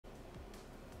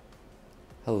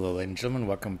Hello, ladies and gentlemen.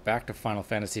 Welcome back to Final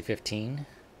Fantasy 15.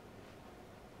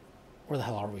 Where the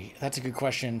hell are we? That's a good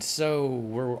question. So,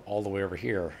 we're all the way over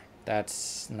here.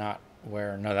 That's not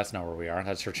where... No, that's not where we are.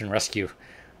 That's Search and Rescue.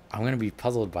 I'm going to be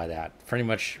puzzled by that. Pretty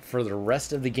much for the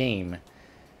rest of the game,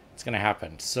 it's going to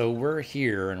happen. So, we're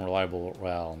here in Reliable...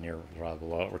 Well, near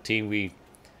Reliable Routine. We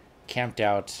camped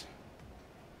out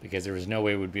because there was no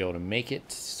way we'd be able to make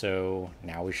it. So,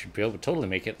 now we should be able to totally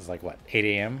make it. It's like, what, 8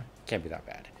 a.m.? Can't be that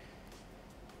bad.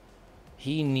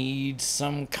 He needs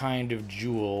some kind of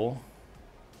jewel.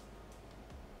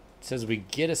 It says we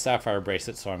get a sapphire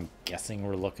bracelet, so I'm guessing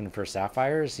we're looking for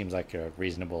sapphires. Seems like a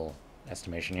reasonable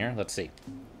estimation here. Let's see.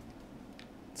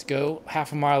 Let's go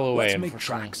half a mile away. Let's make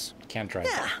tracks. Can't drive.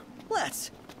 Yeah, let's.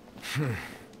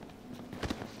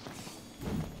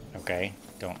 Okay,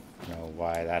 don't know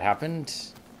why that happened.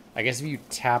 I guess if you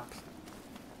tap...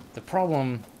 The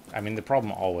problem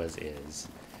always is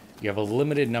you have a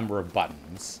limited number of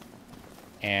buttons.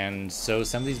 And so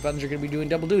some of these buttons are going to be doing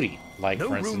double duty. Like, No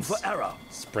for instance, room for error.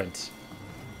 sprint.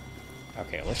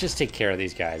 Okay, let's just take care of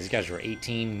these guys. These guys are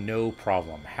 18, no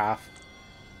problem. Half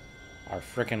our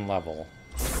frickin' level.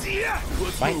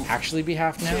 Might actually be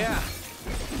half now? Yeah.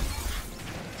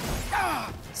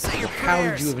 Say your How did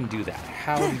prayers. you even do that?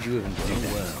 How did you even do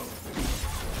that?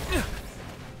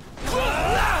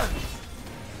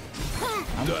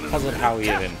 I'm puzzled how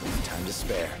he even... Time to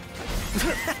spare.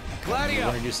 You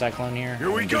want to do Cyclone here?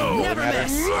 Here we go. Never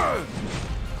miss.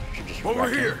 Should just Over wreck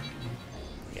him. here.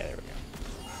 Yeah, there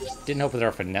we go. Didn't help with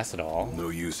our finesse at all. No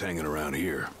use hanging around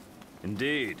here.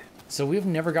 Indeed. So we've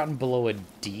never gotten below a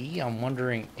D. I'm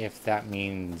wondering if that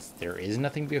means there is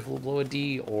nothing below a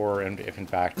D, or if in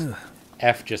fact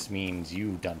F just means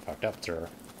you done fucked up, sir.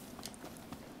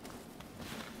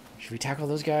 Should we tackle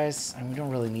those guys? I mean, we don't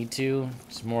really need to.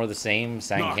 It's more of the same.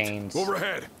 Sancanes. Noct,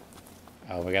 overhead.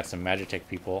 Oh, we got some Magitech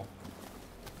people.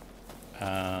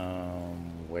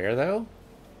 Where though?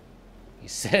 You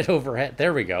said overhead.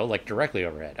 There we go. Like directly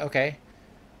overhead. Okay.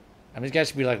 I mean, these guys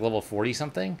should be like level 40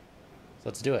 something. So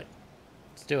let's do it.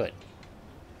 Let's do it.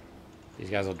 These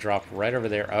guys will drop right over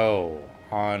there. Oh,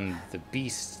 on the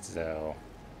beasts though.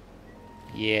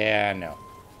 Yeah, no.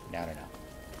 No.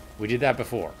 We did that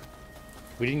before.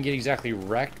 We didn't get exactly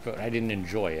wrecked, but I didn't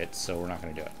enjoy it, so we're not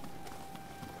going to do it.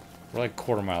 We're like a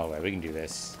quarter mile away. We can do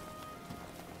this.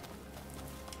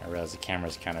 I realize the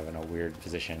camera's kind of in a weird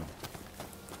position.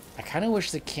 I kind of wish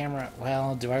the camera...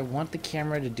 Well, do I want the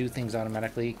camera to do things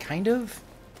automatically? Kind of.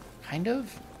 Kind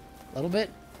of. A little bit.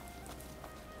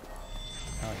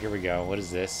 Oh, here we go. What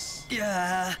is this?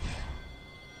 Yeah.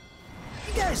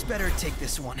 You guys better take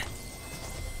this one.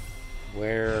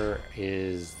 Where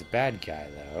is the bad guy,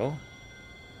 though?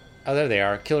 Oh, there they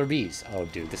are. Killer bees. Oh,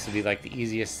 dude, this would be like the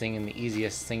easiest thing and the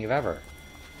easiest thing of ever.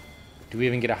 Do we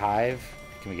even get a hive?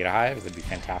 Can we get a hive? That'd be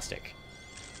fantastic.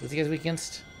 What's he guys weak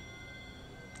against?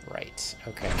 Right.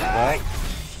 Okay. Well,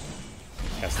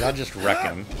 yeah, so that'll just wreck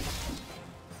him.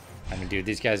 I mean, dude,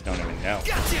 these guys don't even know.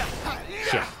 Gotcha.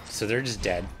 Yeah. So they're just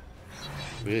dead.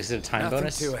 We just did a time Nothing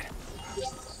bonus. to it.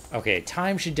 Okay,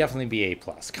 time should definitely be A+.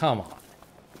 Come on.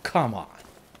 Come on.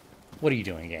 What are you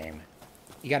doing, game?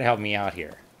 You gotta help me out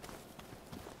here.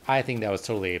 I think that was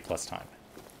totally A+ time.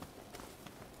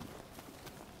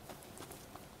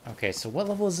 Okay, so what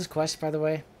level is this quest, by the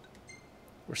way?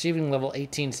 Receiving level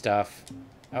 18 stuff.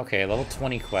 Okay, level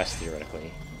 20 quest,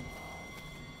 theoretically.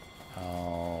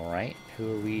 Alright,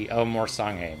 who are we? Oh, more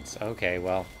Songhains. Okay,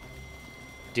 well...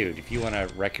 Dude, if you want to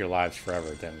wreck your lives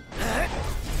forever, then...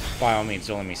 By all means,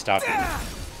 don't let me stop you.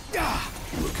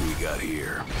 Look who we got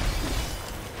here.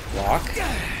 Block?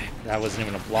 That wasn't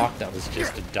even a block, that was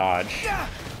just a dodge.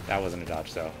 That wasn't a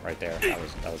dodge, though, right there. That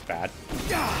was bad.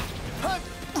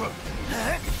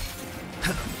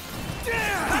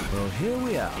 Well, here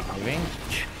we are. Keep moving.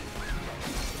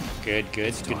 Good.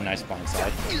 Nice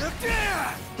blindside.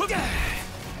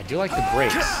 I do like the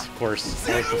breaks. Of course,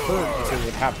 I prefer if it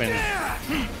would happen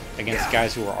against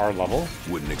guys who are our level.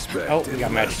 Wouldn't expect. Oh, we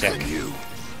got any less Magitech. from you.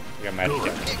 We got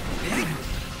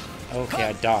Magitech. Okay,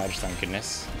 I dodged, thank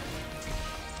goodness.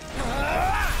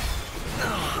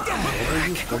 What are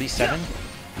you, 47?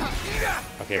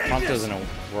 Okay, Prompto's in a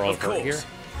world of hurt here.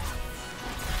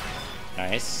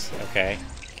 Nice, okay.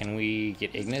 Can we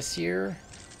get Ignis here?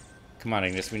 Come on,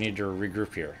 Ignis, we need to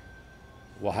regroup here.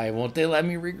 Why won't they let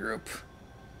me regroup?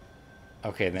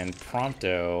 Okay, then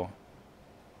Prompto,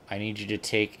 I need you to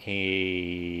take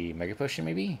a Mega Potion,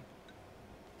 maybe?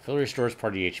 Fully restores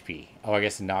party HP. Oh, I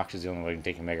guess Noct is the only way to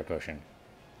take a Mega Potion.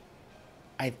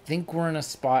 I think we're in a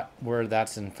spot where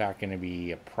that's in fact going to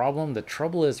be a problem. The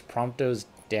trouble is Prompto's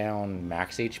down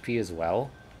max HP as well.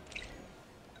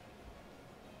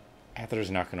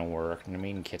 Aether's not going to work. And the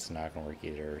main kit's not going to work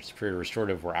either. Superior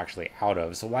Restorative we're actually out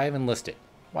of. So why even list it?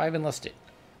 Why even list it?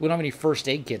 We don't have any first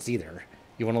aid kits either.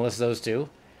 You want to list those too?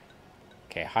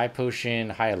 Okay, high potion,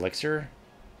 high elixir.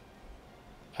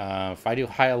 If I do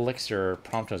high elixir,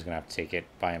 Prompto's going to have to take it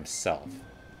by himself.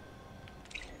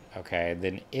 Okay,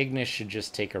 then Ignis should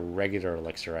just take a regular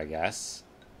elixir, I guess.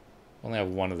 Only have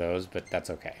one of those, but that's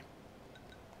okay.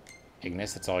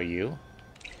 Ignis, that's all you.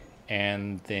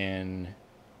 And then,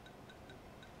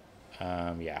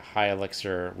 yeah, high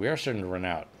elixir. We are starting to run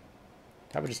out.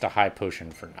 How about just a high potion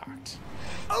for Noct?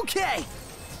 Okay.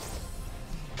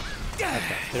 Okay,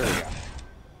 there we go.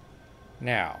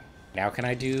 Now can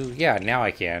I do? Yeah, now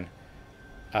I can.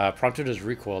 Prompto does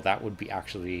recoil. That would be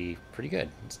actually pretty good.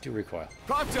 Let's do recoil.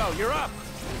 Prompto, you're up!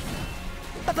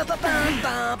 This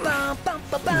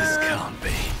can't be.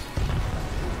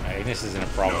 Ignis isn't a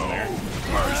problem there.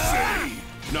 Mercy!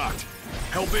 Noct,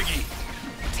 help Iggy!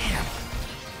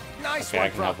 Nice Okay, I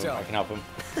one, can help him. Prompto. I can help him.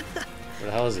 Where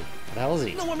the hell is he? Where the hell is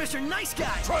he? No more Mr. Nice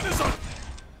Guy. Try this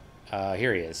on!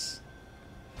 Here he is.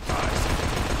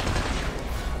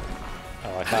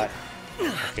 Oh, I thought...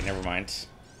 Okay, never mind.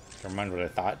 Never mind what I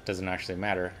thought. Doesn't actually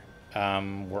matter.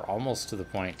 We're almost to the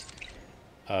point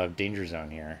of danger zone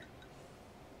here.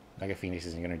 Mega Phoenix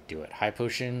isn't going to do it. High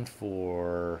potion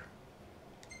for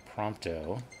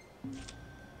Prompto.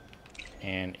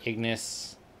 And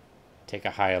Ignis, take a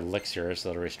high elixir so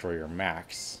that'll restore your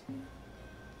max.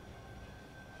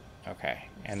 Okay,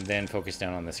 and then focus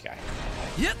down on this guy.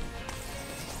 Yep.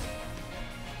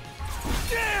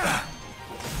 Yeah!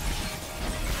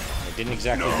 It didn't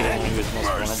exactly get him when he was most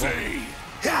vulnerable.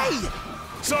 Hey!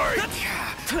 Sorry!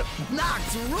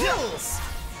 Noct rules.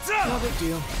 No big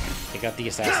deal. They got the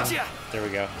assassin. Gotcha. There we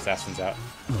go. Assassin's out.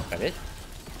 Is that it?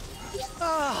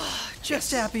 Ah,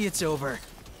 just happy it's over.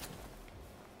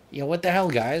 Yeah, what the hell,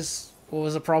 guys? What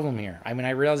was the problem here? I mean, I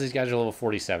realize these guys are level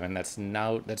 47. That's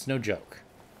no joke.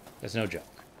 That's no joke.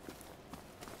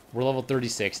 We're level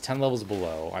 36, 10 levels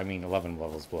below. I mean, 11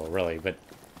 levels below, really. But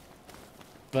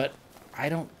I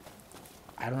don't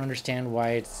understand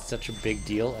why it's such a big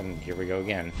deal. And here we go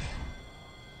again.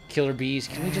 Killer bees.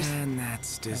 Can we just? And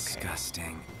that's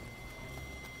disgusting.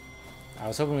 I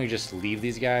was hoping we could just leave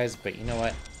these guys, but you know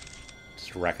what?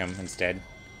 Just wreck them instead.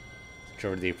 Switch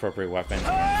over to the appropriate weapon.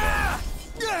 And,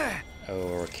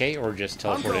 okay, or just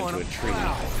teleport into a tree.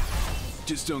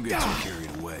 Just don't get too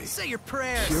carried away. Say your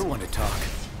prayers. Sure want to talk.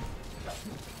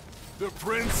 The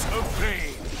Prince of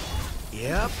Pain.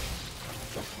 Yep.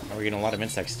 We're getting a lot of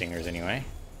insect stingers anyway.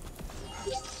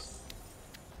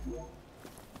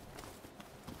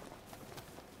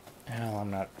 Well,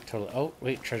 I'm not totally... Oh,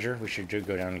 wait, treasure. We should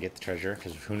go down and get the treasure,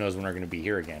 because who knows when we're going to be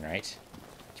here again, right?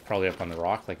 It's probably up on the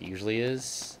rock like it usually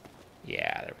is.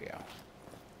 Yeah, there we go.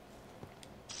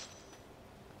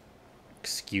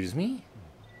 Excuse me?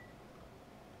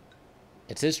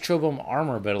 It says Trobome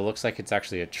armor, but it looks like it's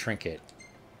actually a trinket.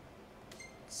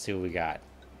 Let's see what we got.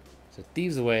 So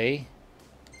Thieves Away,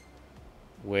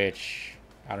 which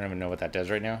I don't even know what that does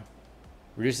right now.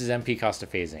 Reduces MP cost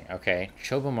of phasing. Okay.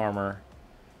 Trobome armor.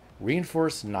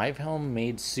 Reinforced knife helm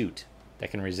made suit that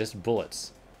can resist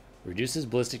bullets. Reduces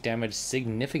ballistic damage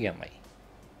significantly.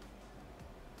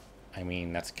 I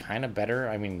mean, that's kind of better.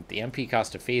 I mean, the MP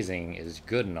cost of phasing is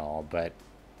good and all, but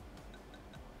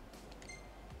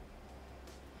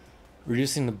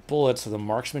reducing the bullets so the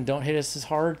marksmen don't hit us as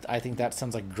hard, I think that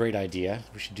sounds like a great idea.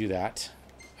 We should do that.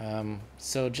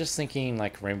 So just thinking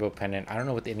like Rainbow Pendant. I don't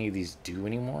know what any of these do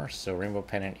anymore. So Rainbow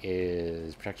Pendant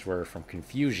is protects wearer from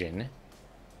confusion,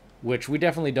 which we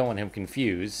definitely don't want him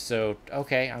confused. So,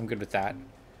 okay, I'm good with that.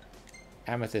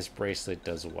 Amethyst Bracelet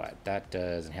does what? That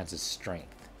does enhances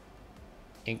strength.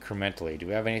 Incrementally. Do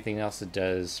we have anything else that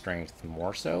does strength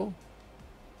more so?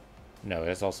 No,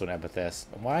 that's also an amethyst.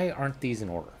 Why aren't these in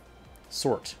order?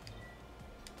 Sort.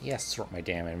 Yes, sort my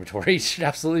damn inventory. It should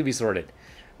absolutely be sorted.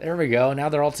 There we go. Now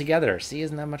they're all together. See,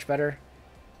 isn't that much better?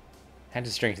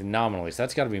 Enhances strength nominally, so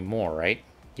that's got to be more, right?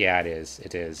 Yeah, it is.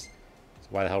 It is. So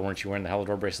why the hell weren't you wearing the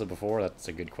Helidor bracelet before? That's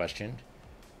a good question.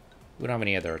 We don't have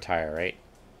any other attire, right?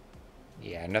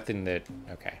 Yeah, nothing that...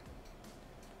 Okay.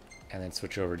 And then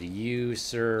switch over to you,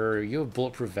 sir. You have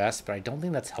bulletproof vest, but I don't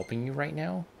think that's helping you right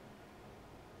now.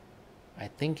 I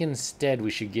think instead we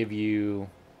should give you...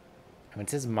 I mean, it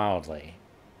says mildly.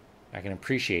 I can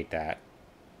appreciate that.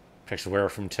 Protects the wearer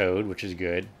from toad, which is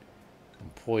good.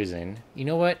 And poison. You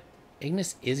know what?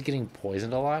 Ignis is getting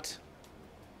poisoned a lot.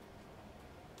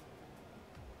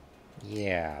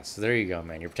 Yeah, so there you go,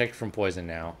 man. You're protected from poison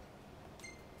now.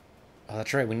 Oh,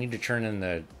 that's right. We need to turn in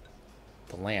the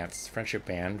Lance Friendship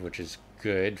Band, which is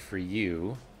good for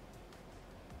you.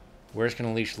 Where it's going to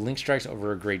unleash link strikes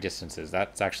over great distances.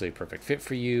 That's actually a perfect fit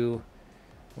for you.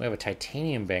 We have a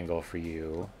titanium bangle for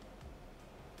you.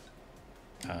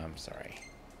 Sorry.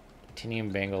 Titanium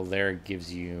bangle there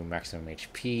gives you maximum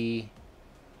HP.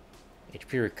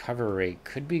 HP recovery rate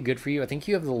could be good for you. I think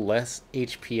you have the less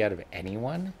HP out of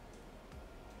anyone.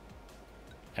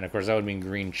 And of course that would mean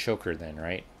green choker then,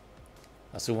 right?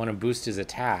 Also want to boost his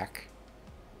attack.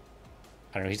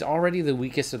 I don't know, he's already the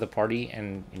weakest of the party,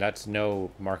 and that's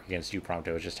no mark against you, Prompto.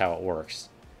 It's just how it works.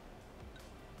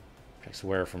 Protects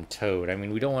wearer from Toad. I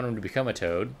mean, we don't want him to become a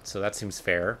Toad, so that seems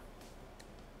fair.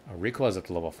 Oh, recoil is up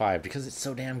to level 5 because it's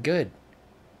so damn good.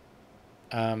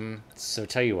 So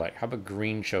tell you what, how about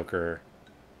green choker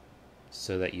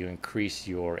so that you increase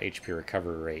your HP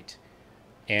recovery rate?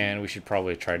 And we should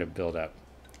probably try to build up.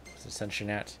 What's Ascension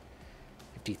at?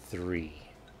 53.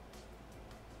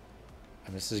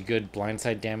 And this is good.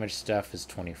 Blindside damage stuff is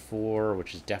 24,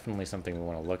 which is definitely something we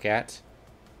want to look at.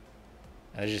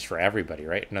 And this is just for everybody,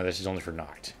 right? No, this is only for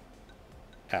Noct.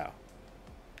 Oh.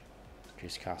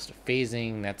 Reduce cost of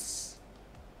phasing. That's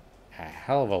a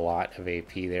hell of a lot of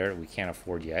AP there we can't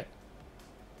afford yet.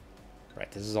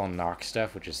 Right, this is all Noct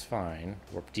stuff, which is fine.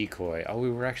 Warp decoy. Oh,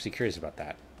 we were actually curious about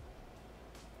that.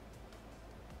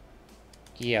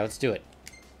 Yeah, let's do it.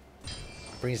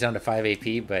 Brings down to 5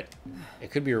 AP, but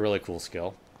it could be a really cool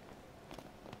skill.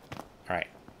 Alright,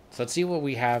 so let's see what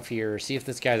we have here. See if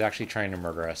this guy's actually trying to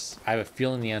murder us. I have a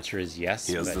feeling the answer is yes.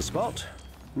 Here's the spot.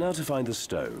 Now to find the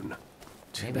stone.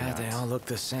 Too bad they all look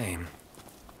the same.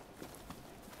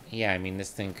 Yeah, I mean, this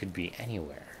thing could be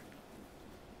anywhere.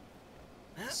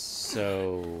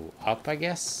 So, up, I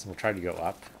guess? We'll try to go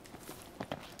up.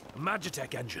 A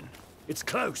Magitech engine. It's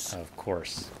close. Of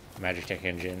course. Magitech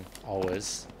engine,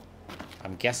 always.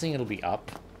 I'm guessing it'll be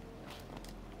up.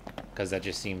 Because that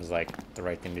just seems like the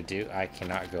right thing to do. I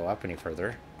cannot go up any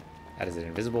further. That is an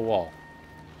invisible wall.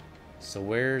 So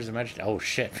where's the Magitech? Oh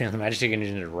shit, man, the Magitech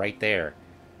engine is right there.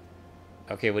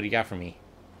 Okay, what do you got for me?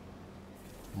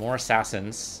 More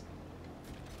assassins.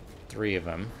 3 of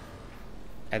them.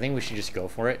 I think we should just go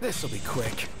for it. This'll be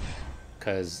quick.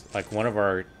 Because, like, one of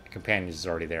our companions is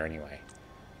already there anyway.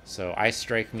 So, Ice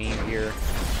Strike me here.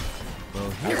 Well,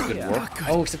 That was good work.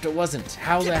 Oh, except it wasn't.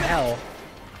 How the hell?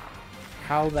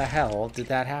 How the hell did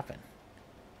that happen?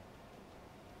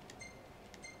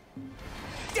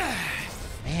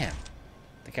 Man,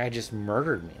 the guy just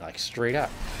murdered me, like, straight up.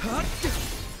 Back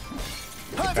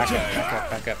up, back up,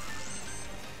 back up.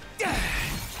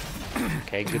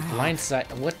 Okay, good blind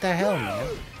sight. What the hell,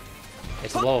 man?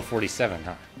 It's level 47,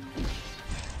 huh?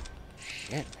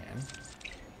 Shit, man.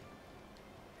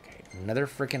 Okay, another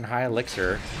freaking high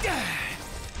elixir.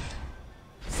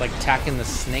 It's like tacking the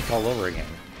snake all over again.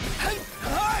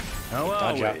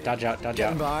 Dodge out, dodge out, dodge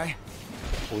out. By.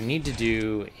 What we need to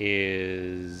do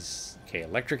is... Okay,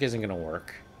 electric isn't going to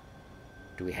work.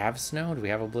 Do we have snow? Do we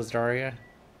have a Blizzaria?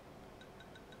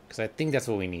 Because I think that's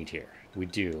what we need here. We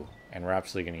do. And we're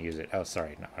absolutely going to use it. Oh,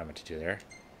 sorry. Not what I meant to do there.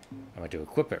 I meant to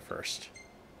equip it first.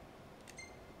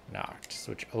 Noct.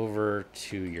 Switch over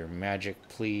to your magic,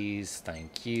 please.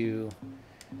 Thank you.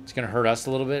 It's going to hurt us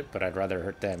a little bit, but I'd rather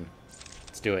hurt them.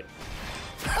 Let's do it.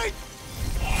 Drop it.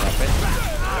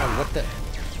 Oh, what the...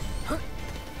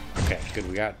 Okay, good.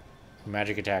 We got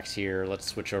magic attacks here. Let's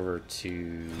switch over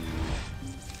to...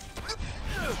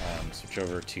 switch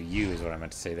over to you is what I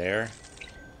meant to say there.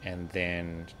 And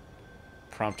then...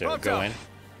 Prompto, go in.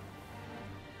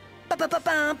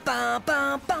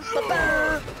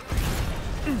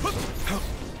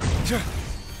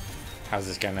 How's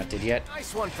this guy not dead yet?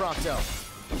 Nice one, Prompto.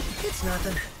 It's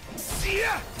nothing.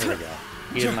 There we go.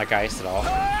 He didn't like ice at all.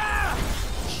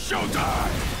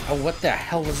 Showtime! Oh, what the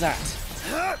hell was that?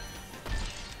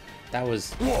 That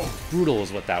was brutal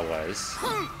is what that was.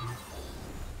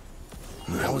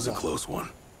 That was a close one.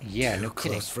 Yeah, no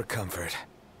kidding. Close for comfort.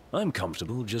 I'm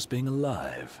comfortable just being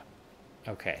alive.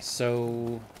 Okay,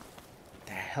 so...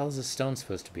 the hell is this stone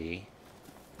supposed to be?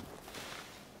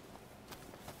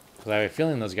 Because I have a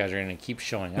feeling those guys are going to keep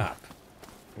showing up.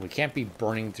 We can't be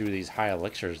burning through these high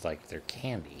elixirs like they're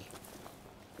candy.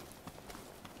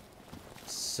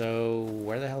 So,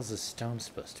 where the hell is this stone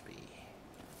supposed to be?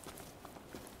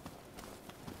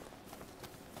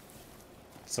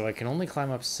 So I can only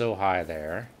climb up so high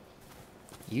there.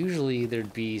 Usually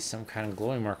there'd be some kind of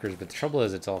glowing markers, but the trouble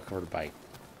is it's all covered by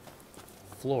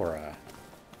flora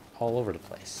all over the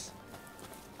place.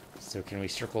 So can we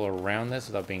circle around this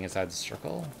without being inside the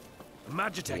circle?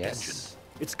 Magitech Yes. engine.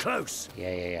 It's close.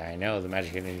 Yeah, I know the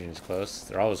magic engine is close.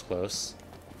 They're always close.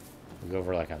 We go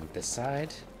over like on this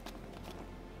side.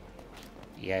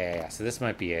 Yeah. So this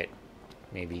might be it.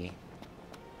 Maybe.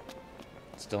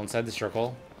 Still inside the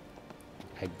circle.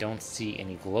 I don't see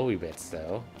any glowy bits,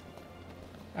 though.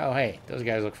 Oh, hey, those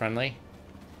guys look friendly.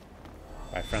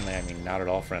 By friendly, I mean not at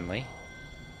all friendly.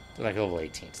 They're like level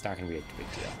 18. It's not going to be a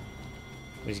big deal.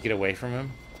 We just get away from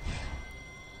him.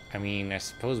 I mean, I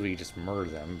suppose we just murder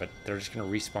them, but they're just going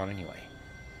to respawn anyway.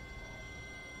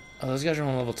 Oh, those guys are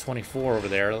on level 24 over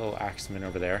there. Little axemen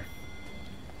over there.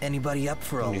 Anybody up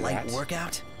for a light that.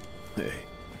 workout? Hey,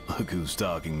 look who's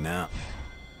talking now.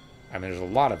 I mean, there's a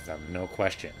lot of them, no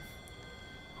question.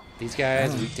 These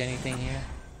guys weak to anything here?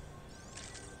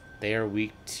 They are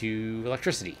weak to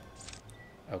electricity.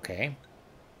 Okay.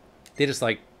 They just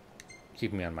like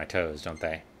keep me on my toes, don't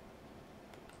they?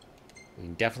 We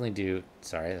can definitely do...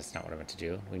 Sorry, that's not what I meant to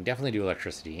do. We can definitely do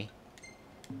electricity.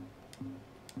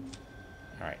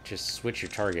 Alright, just switch your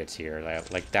targets here.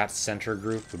 Like that center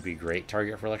group would be great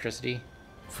target for electricity.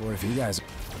 For if you guys...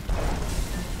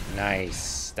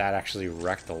 Nice. That actually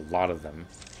wrecked a lot of them.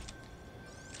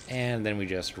 And then we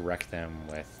just wreck them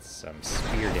with some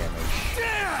spear damage.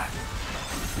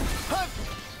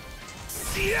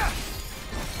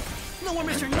 No more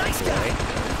Mr. Nice Guy!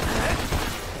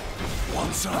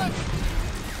 Want some?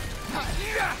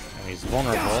 And he's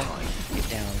vulnerable. Get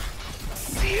down.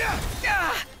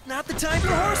 Not the time for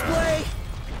horseplay!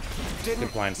 Good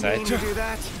blindside. do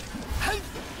that.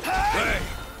 Hey,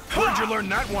 where'd you learn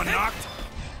that one, Noct?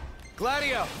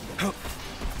 Gladio!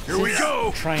 Here we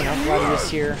go! Trying out Gladius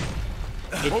here.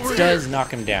 It does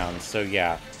knock him down, so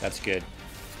yeah, that's good.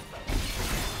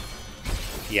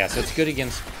 Yeah, so it's good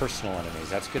against personal enemies.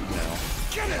 That's good to know.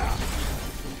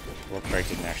 Warp Strike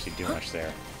didn't actually do much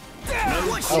there.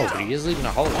 Oh, but he is leaving a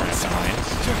hologram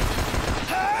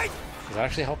behind. Is that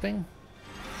actually helping?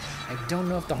 I don't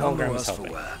know if the hologram is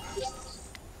helping.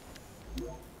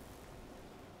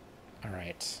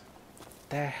 Alright.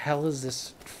 The hell is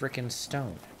this frickin'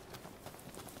 stone?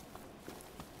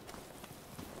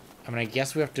 I mean, I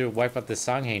guess we have to wipe out the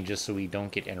Songhane just so we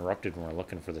don't get interrupted when we're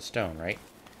looking for the stone, right?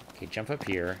 Okay, jump up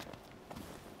here.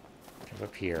 Jump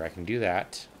up here. I can do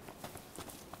that.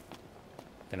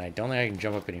 Then I don't think I can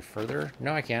jump up any further.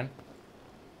 No, I can.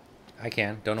 I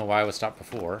can. Don't know why I was stopped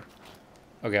before.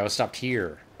 Okay, I was stopped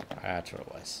here. That's what it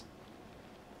was.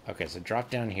 Okay, so drop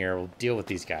down here. We'll deal with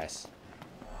these guys.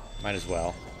 Might as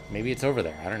well. Maybe it's over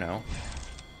there. I don't know.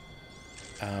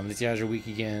 These guys are weak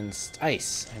against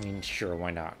ice. I mean, sure,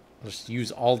 why not? Let's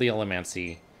use all the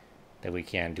elemancy that we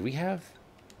can. Do we have...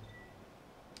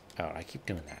 Oh, I keep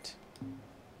doing that.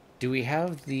 Do we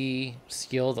have the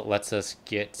skill that lets us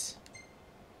get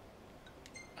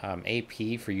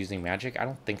AP for using magic? I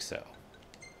don't think so.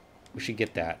 We should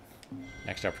get that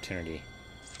next opportunity.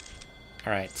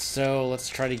 Alright, so let's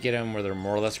try to get them where they're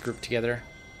more or less grouped together.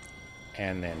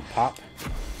 And then pop.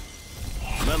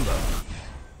 Remember.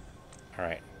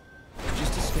 Alright.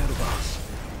 Just a scout boss.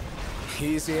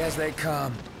 Easy as they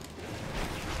come.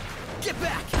 Get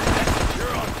back!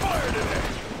 You're on fire today.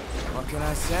 What can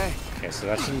I say? Okay, so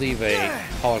that should leave a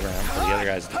hologram for the other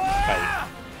guys to fight.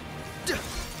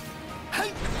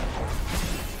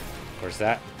 Of course,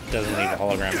 that doesn't leave a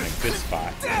hologram in a good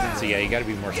spot. So yeah, you gotta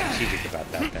be more strategic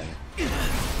about that then.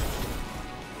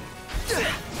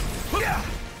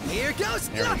 Here goes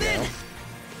There we nothing!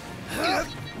 go.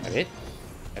 That it?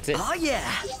 That's it. Oh yeah!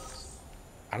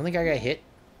 I don't think I got hit.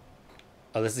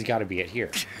 Oh, this has got to be it here.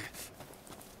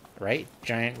 Right?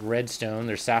 Giant red stone.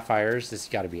 There's sapphires. This has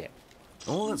got to be it.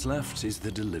 All that's left is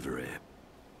the delivery.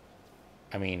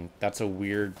 I mean, that's a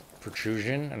weird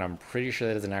protrusion, and I'm pretty sure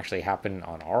that doesn't actually happen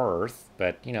on our Earth,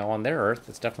 but, you know, on their Earth,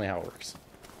 that's definitely how it works.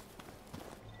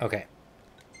 Okay.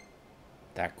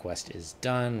 That quest is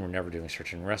done. We're never doing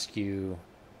search and rescue.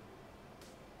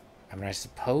 I mean, I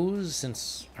suppose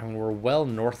since... I mean, we're well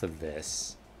north of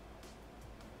this,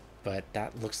 but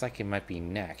that looks like it might be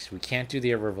next. We can't do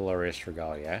the Ever Valorious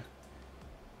Regalia.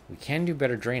 We can do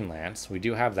Better Drain Lance. We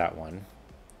do have that one.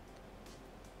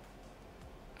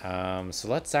 So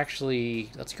let's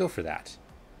go for that.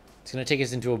 It's going to take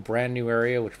us into a brand new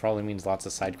area, which probably means lots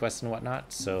of side quests and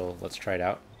whatnot, so let's try it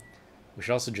out. We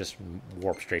should also just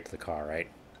warp straight to the car, right?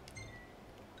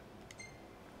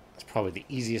 That's probably the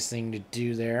easiest thing to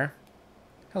do there.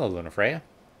 Hello, Luna Freya.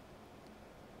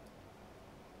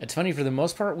 It's funny, for the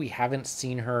most part, we haven't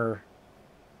seen her...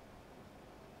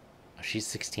 Oh, she's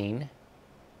 16?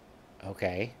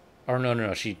 Okay. Or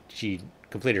no, she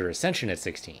completed her ascension at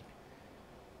 16.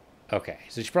 Okay,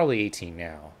 so she's probably 18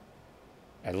 now.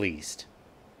 At least.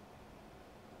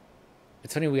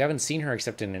 It's funny, we haven't seen her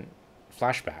except in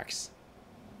flashbacks.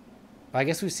 Well, I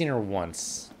guess we've seen her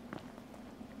once.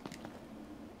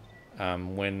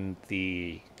 When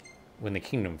the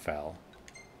kingdom fell.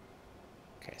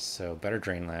 Okay, so Better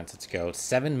Drain Lance, let's go.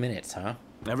 7 minutes, huh?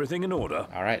 Everything in order?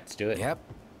 All right, let's do it. Yep.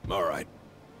 All right.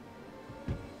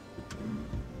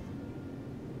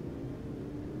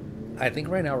 I think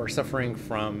right now we're suffering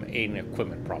from an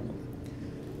equipment problem.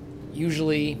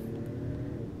 Usually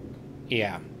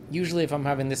if I'm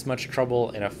having this much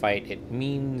trouble in a fight, it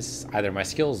means either my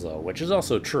skill's low, which is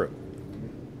also true,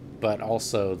 but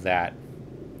also that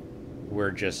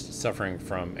we're just suffering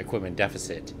from equipment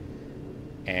deficit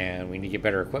and we need to get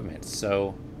better equipment.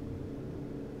 So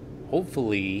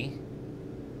hopefully,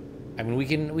 I mean, we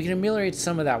can ameliorate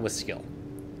some of that with skill,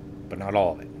 but not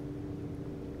all of it.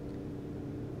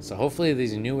 So hopefully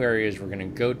these new areas we're going to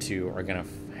go to are going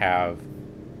to have...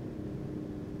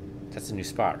 That's a new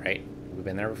spot, right? We've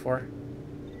been there before?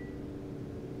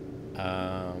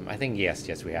 I think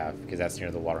yes we have, because that's near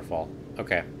the waterfall.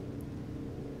 Okay.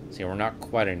 See, we're not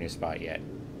quite a new spot yet.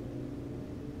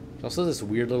 There's also this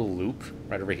weird little loop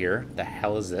right over here. The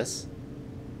hell is this?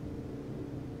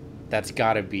 That's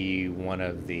got to be one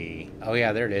of the... Oh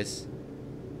yeah, there it is.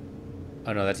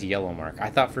 Oh no, that's a yellow mark. I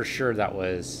thought for sure that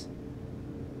was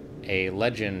a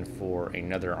legend for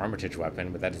another Armitage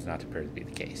weapon, but that does not appear to be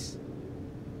the case.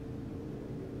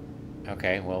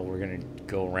 Okay, well, we're going to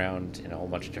go around in a whole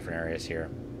bunch of different areas here.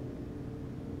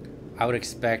 I would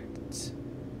expect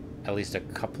at least a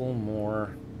couple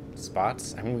more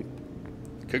spots. I mean,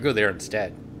 we could go there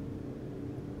instead.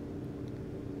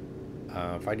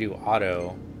 If I do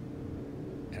auto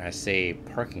and I say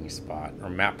parking spot or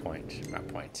map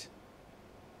point,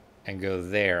 and go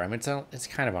there, I mean, it's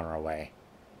kind of on our way.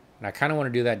 And I kind of want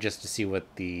to do that just to see what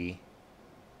the...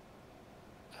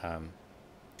 yeah,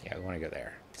 we want to go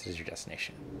there. This is your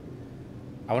destination.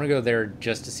 I want to go there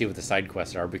just to see what the side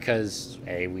quests are because,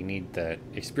 A, we need the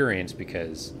experience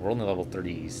because we're only level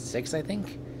 36, I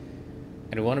think.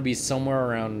 And we want to be somewhere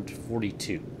around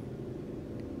 42.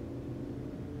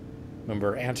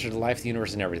 Remember, answer to life, the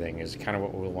universe, and everything is kind of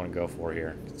what we'll want to go for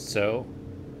here. So,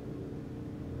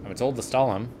 it's Old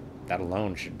Lestalem. That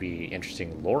alone should be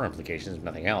interesting lore implications, if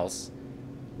nothing else.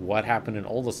 What happened in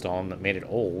Old Lestalem that made it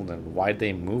old, and why'd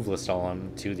they move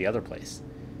Lestalem to the other place?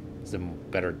 Is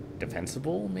it better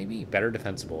defensible, maybe? Better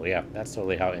defensible, yeah, that's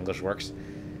totally how English works.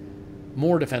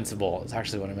 More defensible is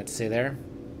actually what I meant to say there.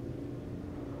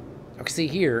 Okay, see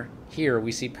here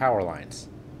we see power lines.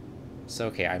 So,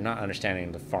 okay, I'm not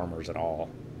understanding the farmers at all.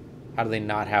 How do they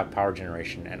not have power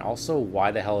generation? And also,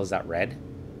 why the hell is that red?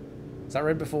 Is that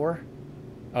red before?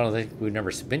 Oh, no, we've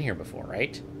never been here before,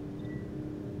 right?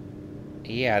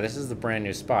 Yeah, this is the brand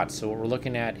new spot. So what we're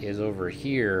looking at is over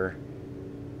here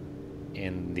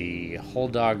in the Whole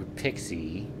Dog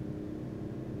Pixie.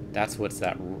 That's what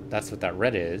that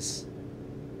red is.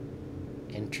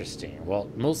 Interesting. Well,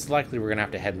 most likely we're gonna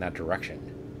have to head in that direction.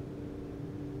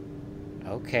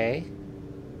 Okay.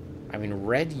 I mean,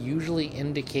 red usually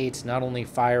indicates not only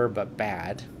fire but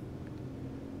bad.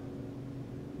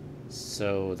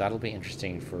 So that'll be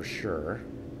interesting for sure.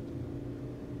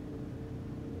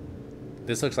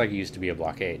 This looks like it used to be a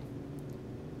blockade.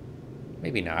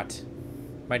 Maybe not.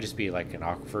 Might just be like an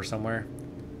aquifer somewhere.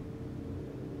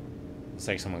 It's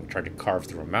like someone tried to carve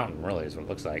through a mountain, really, is what it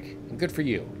looks like. And good for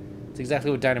you. It's exactly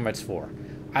what dynamite's for.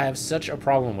 I have such a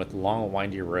problem with long,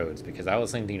 windy roads because I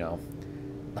was thinking, you know,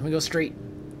 let me go straight.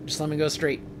 Just let me go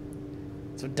straight.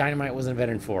 That's what dynamite was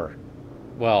invented for.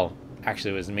 Well,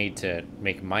 actually, it was made to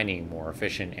make mining more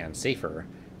efficient and safer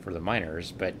for the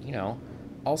miners, but, you know,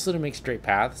 also to make straight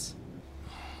paths.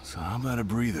 So how about a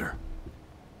breather?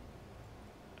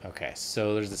 Okay,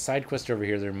 so there's the side quest over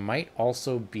here. There might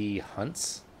also be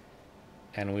hunts,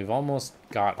 and we've almost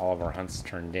got all of our hunts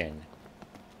turned in.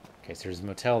 Okay, so there's a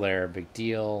motel there, big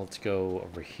deal. Let's go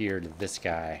over here to this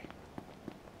guy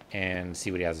and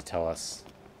see what he has to tell us.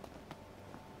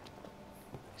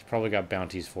 He's probably got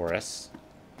bounties for us.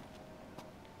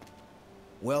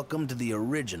 Welcome to the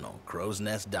original Crow's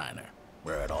Nest Diner,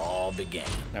 where it all began.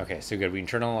 Okay, so good. We can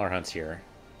turn on all our hunts here.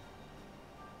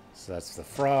 So that's the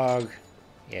frog.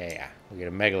 Yeah. We get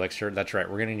a mega elixir. That's right.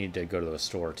 We're going to need to go to the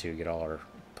store to get all our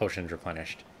potions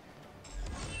replenished.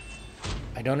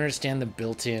 I don't understand the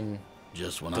built-in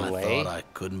Just when delay, I thought I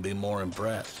couldn't be more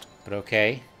impressed. but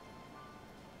okay.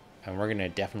 And we're going to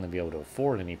definitely be able to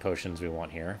afford any potions we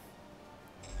want here.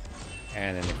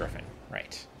 And then the griffin.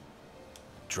 Right.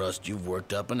 Trust you've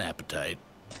worked up an appetite.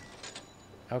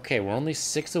 Okay, we're only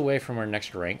 6 away from our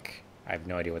next rank. I have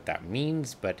no idea what that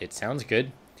means, but it sounds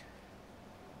good.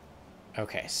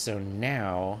 Okay, so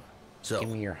now, So, give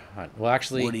me your hunt. Well,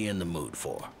 actually, what are you in the mood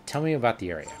for? tell me about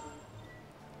the area.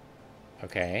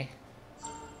 Okay.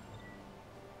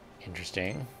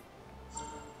 Interesting.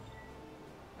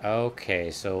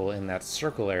 Okay, so in that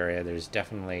circle area, there's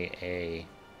definitely a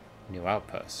new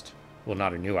outpost. Well,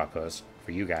 not a new outpost.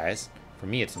 for you guys. For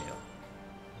me, it's new.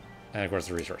 And of course,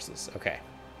 the resources. Okay.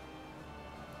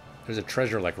 There's a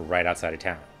treasure like right outside of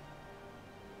town.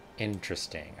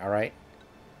 Interesting. All right.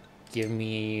 Give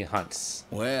me hunts.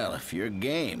 Well, if you're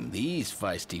game, these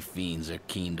feisty fiends are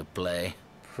keen to play.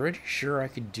 Pretty sure I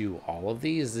could do all of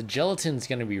these. The gelatin's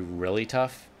going to be really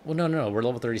tough. Well, no. We're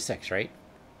level 36, right?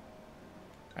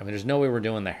 I mean, there's no way we're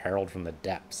doing the Herald from the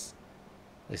Depths.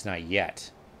 At least not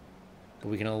yet. But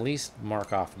we can at least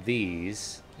mark off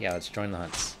these. Yeah, let's join the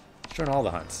hunts. Let's join all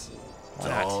the hunts. Why It's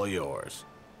not? all yours.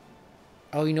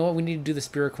 Oh, you know what? We need to do the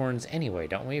Spirit Corns anyway,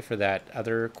 don't we? For that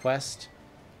other quest.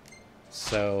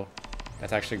 So,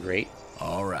 that's actually great.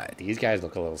 All right. These guys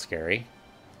look a little scary.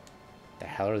 The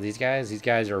hell are these guys? These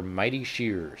guys are Mighty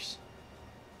Shears.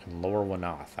 And Lower One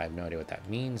Off. I have no idea what that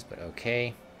means, but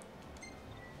okay.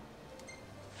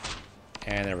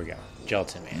 And there we go.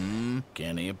 Gelatin Man.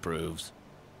 Kenny approves.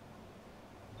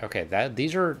 Okay,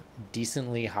 these are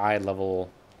decently high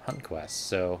level hunt quests,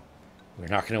 so we're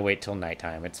not going to wait till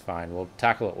nighttime. It's fine. We'll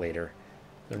tackle it later.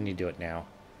 We don't need to do it now.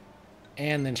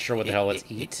 And then sure, what the hell, let's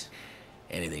eat.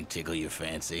 Anything tickle your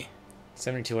fancy?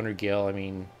 7200 gil, I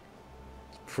mean,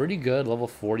 pretty good. Level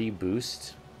 40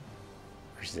 boost.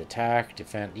 Versus attack,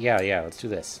 defense. Yeah, let's do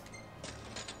this.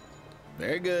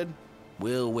 Very good.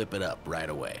 We'll whip it up right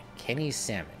away. Kenny's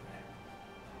salmon.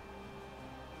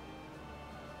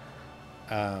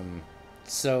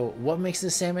 So what makes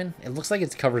this salmon? It looks like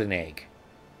it's covered in egg.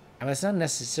 I mean, it's not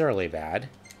necessarily bad,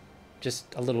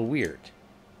 just a little weird.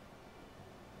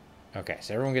 Okay,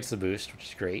 so everyone gets the boost, which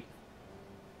is great.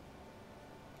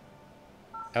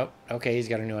 Oh, okay, he's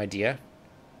got a new idea.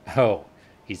 Oh,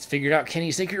 he's figured out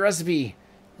Kenny's secret recipe.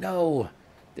 No,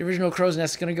 the original crow's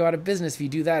nest is going to go out of business if you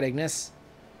do that, Ignis.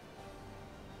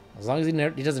 As long as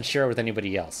he doesn't share it with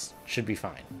anybody else, should be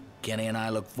fine. Kenny and I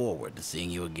look forward to seeing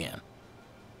you again.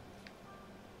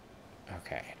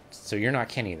 Okay, so you're not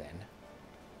Kenny then.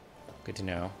 Good to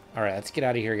know. All right, let's get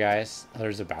out of here, guys. Oh,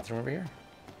 there's a bathroom over here?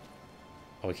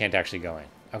 Oh, we can't actually go in.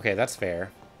 Okay, that's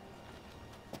fair.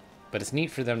 But it's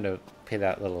neat for them to pay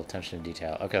that little attention to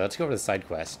detail. Okay, let's go over to the side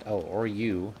quest. Oh, or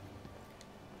you.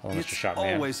 Hello, Mr.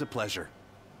 Shopman. Always a pleasure.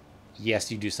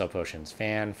 Yes, you do sell potions.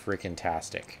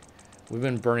 Fan-freaking-tastic. We've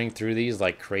been burning through these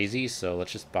like crazy, so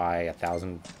let's just buy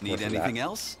 1,000. Need anything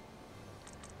else?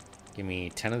 Give me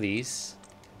 10 of these.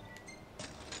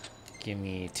 Give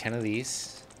me 10 of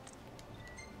these.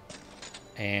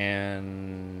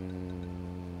 And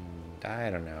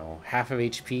I don't know, half of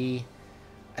HP.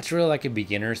 That's really like a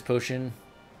beginner's potion.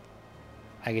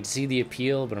 I could see the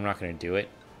appeal, but I'm not going to do it.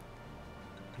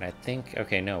 And I think,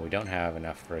 okay, no, we don't have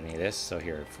enough for any of this. So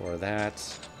here, for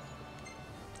that.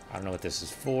 I don't know what this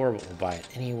is for, but we'll buy it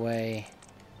anyway.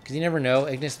 Because you never know,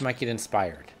 Ignis might get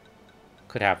inspired.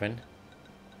 Could happen.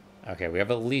 Okay, we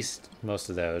have at least most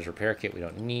of those. Repair kit we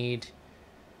don't need.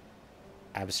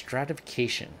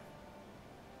 Abstratification.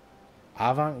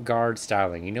 Avant-garde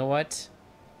styling. You know what?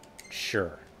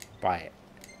 Sure. Buy it.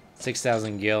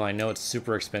 6,000 gil. I know it's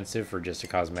super expensive for just a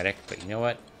cosmetic, but you know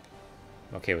what?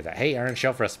 I'm okay with that. Hey, Iron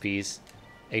Shelf recipes.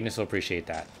 Ignis will appreciate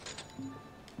that.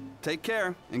 Take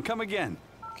care and come again.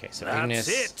 Okay, so That's Ignis.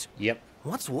 it. Yep.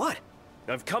 What's what?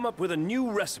 I've come up with a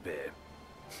new recipe.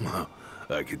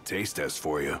 I could taste test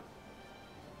for you.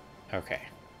 Okay.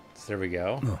 So there we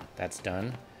go. That's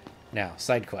done. Now,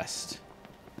 side quest.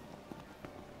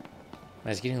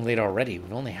 It's getting late already.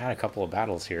 We've only had a couple of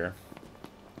battles here.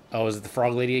 Oh, is it the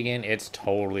Frog Lady again? It's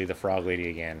totally the Frog Lady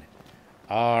again.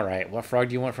 Alright, what frog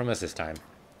do you want from us this time?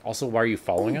 Also, why are you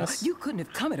following us? You couldn't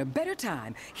have come at a better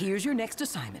time. Here's your next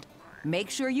assignment. Make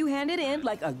sure you hand it in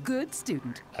like a good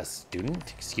student. A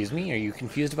student? Excuse me? Are you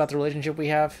confused about the relationship we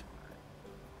have?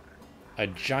 A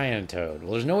giant toad.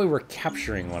 Well, there's no way we're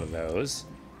capturing one of those.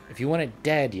 If you want it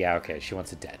dead, yeah, okay, she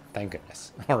wants it dead. Thank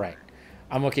goodness. Alright.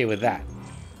 I'm okay with that.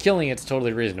 Killing it's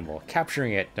totally reasonable.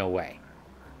 Capturing it, no way.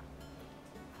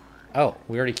 Oh,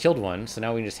 we already killed one, so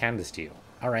now we can just hand this to you.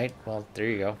 Alright, well, there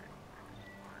you go.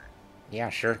 Yeah,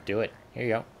 sure, do it. Here you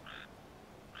go.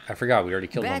 I forgot, we already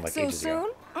killed one Back like so ages ago.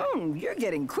 soon? You're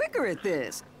getting quicker at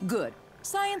this. Good.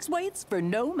 Science waits for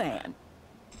no man.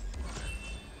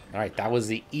 Alright, that was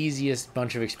the easiest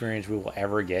bunch of experience we will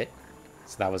ever get.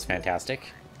 So that was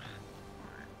fantastic.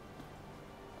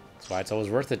 That's why it's always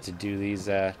worth it to do these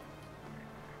little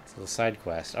side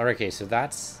quests. Alright, okay, so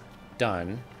that's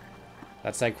done.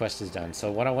 That side quest is done.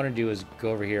 So what I want to do is go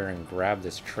over here and grab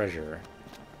this treasure.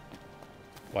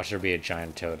 Watch there be a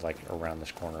giant toad, like, around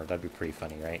this corner. That'd be pretty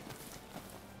funny, right?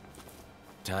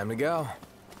 Time to go.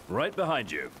 Right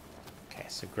behind you. Okay,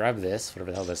 so grab this, whatever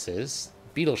the hell this is.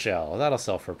 Beetle shell. That'll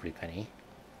sell for a pretty penny.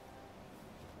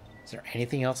 Is there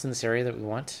anything else in this area that we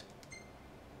want?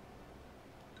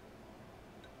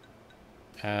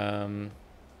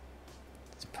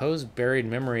 Suppose Buried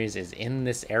Memories is in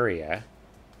this area.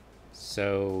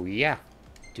 So, yeah,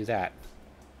 do that.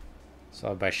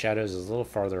 Swallowed by Shadows is a little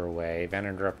farther away. Van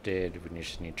Interrupted, we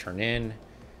just need to turn in.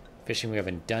 Fishing we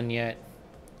haven't done yet.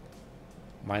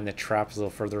 Mind the Trap is a little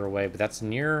further away, but that's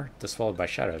near the Swallowed by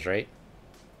Shadows, right?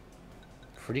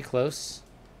 Pretty close.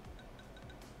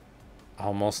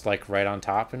 Almost like right on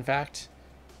top, in fact.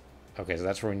 Okay, so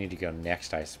that's where we need to go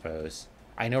next, I suppose.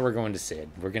 I know we're going to Sid.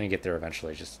 We're going to get there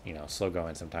eventually, just, you know, slow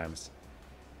going sometimes.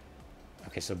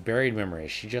 Okay, so Buried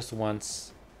Memories. She just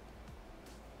wants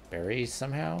berries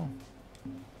somehow.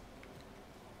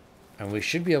 And we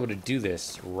should be able to do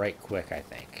this right quick, I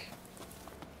think.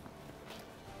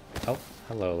 Oh,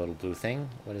 hello, little blue thing.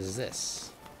 What is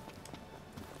this?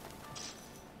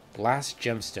 Glass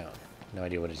gemstone. No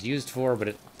idea what it's used for, but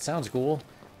it sounds cool.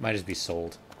 Might just be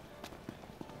sold.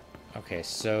 Okay,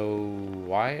 so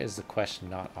why is the quest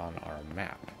not on our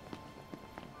map?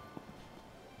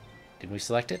 Did we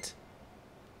select it?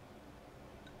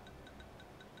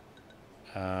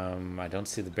 I don't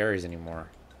see the berries anymore.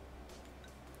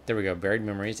 There we go. Buried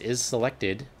Memories is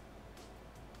selected.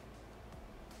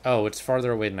 Oh, it's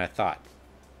farther away than I thought.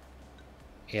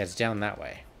 Yeah, it's down that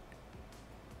way.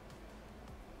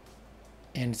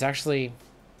 And it's actually...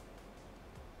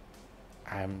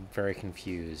 I'm very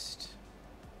confused.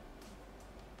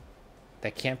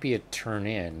 That can't be a turn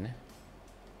in.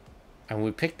 And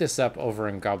we picked this up over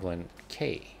in Goblin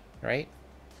K, right?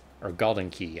 Or Golden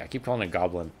Key. I keep calling it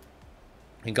Goblin.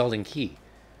 And Golden Key.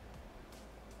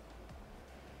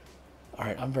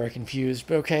 Alright, I'm very confused,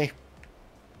 but okay.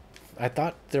 I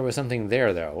thought there was something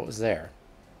there, though. What was there?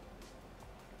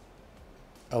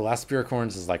 Oh, Last Spear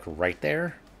Corns is, like, right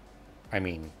there? I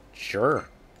mean, sure.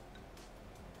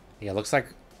 Yeah, looks like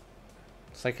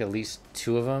at least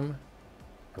two of them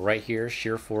are right here.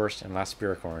 Sheer Forest and Last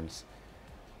Spear Corns.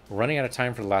 We're running out of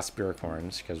time for the Last Spear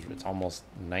Corns because it's almost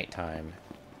nighttime.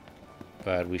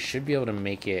 But we should be able to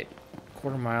make it a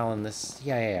quarter mile in this.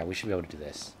 Yeah, we should be able to do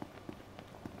this.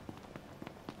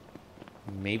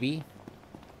 Maybe?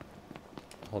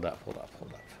 Hold up.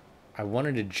 I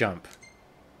wanted to jump.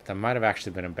 But that might have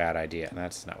actually been a bad idea, and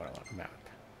that's not what I want to map.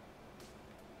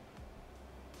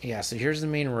 Yeah, so here's the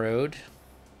main road.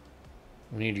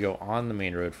 We need to go on the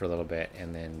main road for a little bit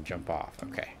and then jump off.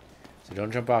 Okay. So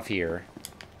don't jump off here.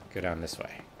 Go down this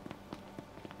way.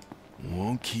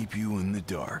 Won't keep you in the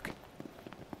dark.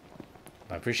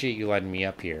 I appreciate you letting me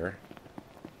up here.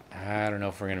 I don't know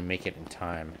if we're going to make it in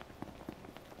time.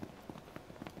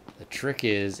 The trick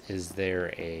is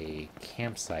there a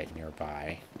campsite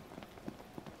nearby?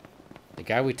 The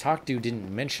guy we talked to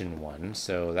didn't mention one,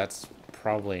 so that's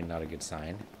probably not a good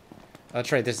sign. Oh,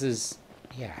 that's right, this is...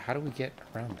 Yeah, how do we get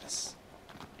around this?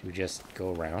 Do we just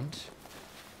go around?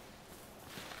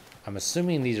 I'm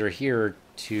assuming these are here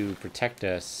to protect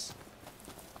us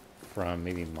from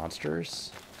maybe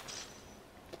monsters?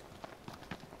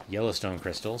 Yellowstone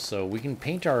crystal, so we can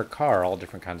paint our car all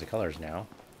different kinds of colors now.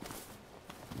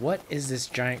 What is this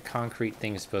giant concrete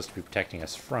thing supposed to be protecting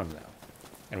us from, though?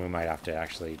 And we might have to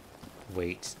actually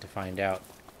wait to find out.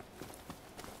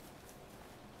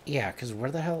 Yeah, because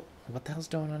what the hell's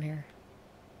going on here?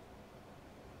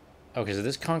 Okay, so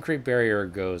this concrete barrier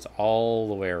goes all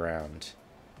the way around.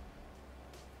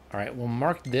 Alright, we'll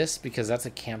mark this because that's a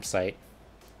campsite.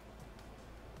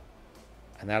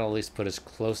 And that'll at least put us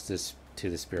close to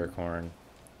the Spirit Corn.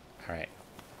 Alright.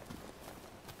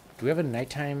 Do we have a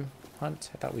nighttime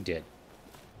hunt? I thought we did.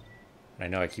 I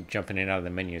know I keep jumping in and out of the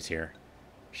menus here.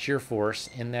 Sheer Force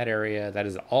in that area. That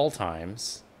is all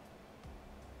times.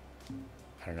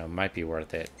 I don't know, might be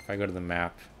worth it. If I go to the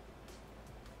map,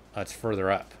 oh, it's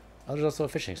further up. Oh, there's also a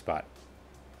fishing spot.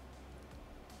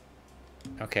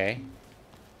 Okay.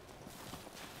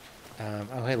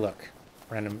 Oh, hey, look.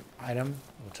 Random item.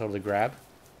 We'll totally grab.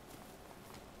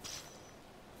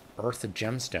 Earth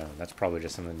Gemstone. That's probably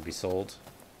just something to be sold.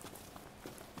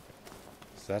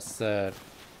 So that's the...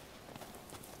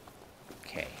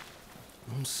 Okay.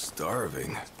 I'm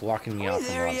starving. It's blocking me off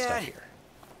from a lot of stuff here.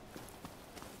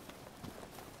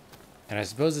 And I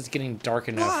suppose it's getting dark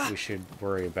enough we should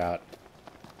worry about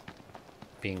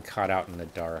being caught out in the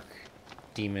dark.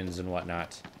 Demons and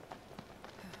whatnot.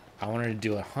 I wanted to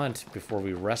do a hunt before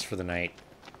we rest for the night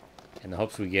in the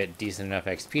hopes we get decent enough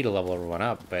XP to level everyone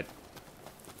up, but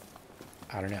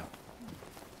I don't know.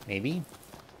 Maybe?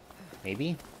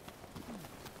 Maybe?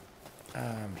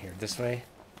 Here, this way.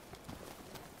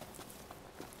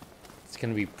 It's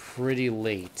gonna be pretty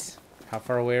late. How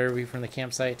far away are we from the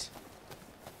campsite?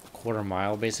 Quarter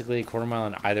mile, basically. Quarter mile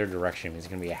in either direction. It's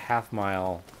gonna be a half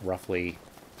mile, roughly.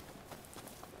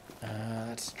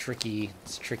 That's tricky.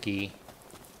 It's tricky.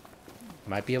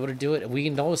 Might be able to do it. We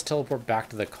can always teleport back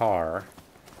to the car.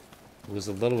 Lose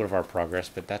a little bit of our progress,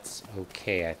 but that's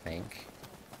okay, I think.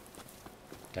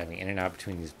 Diving in and out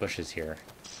between these bushes here.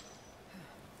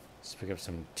 Let's pick up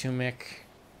some turmeric,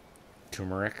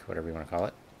 whatever you want to call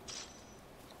it.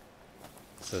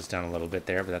 Slows down a little bit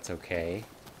there, but that's okay.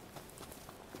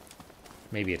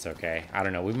 Maybe it's okay. I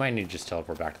don't know. We might need to just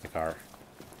teleport back to the car.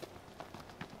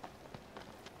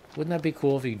 Wouldn't that be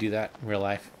cool if you could do that in real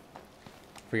life?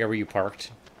 Forget where you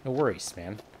parked. No worries,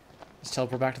 man. Just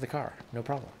teleport back to the car. No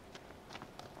problem.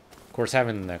 Of course,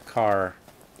 having the car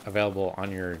available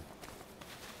on your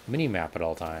mini-map at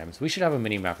all times. We should have a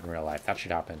mini-map in real life. That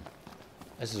should happen.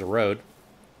 This is a road.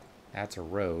 That's a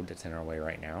road that's in our way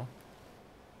right now.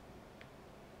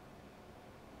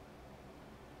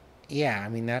 Yeah, I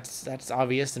mean, that's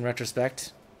obvious in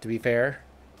retrospect, to be fair.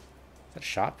 Is that a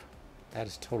shop? That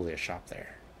is totally a shop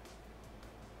there.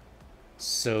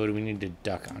 So, do we need to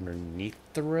duck underneath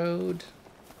the road?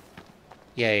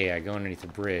 Yeah, go underneath the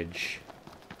bridge.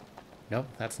 Nope,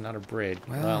 that's not a bridge.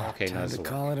 Well, okay, time no, to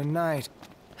call it a night.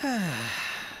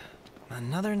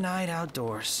 Another night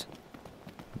outdoors.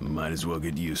 Might as well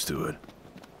get used to it.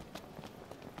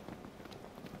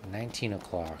 19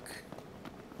 o'clock.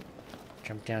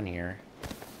 Jump down here.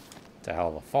 It's a hell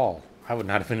of a fall. I would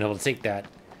not have been able to take that.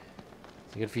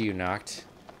 Good for you, Noct.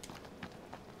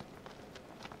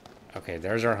 Okay,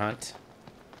 there's our hunt.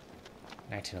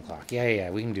 19 o'clock. Yeah,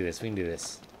 we can do this. We can do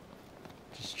this.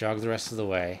 Just jog the rest of the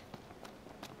way.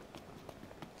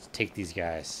 Let's take these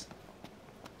guys.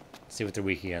 See what they're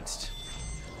weak against.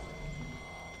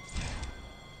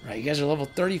 Right, you guys are level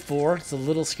 34. It's a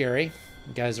little scary.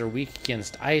 You guys are weak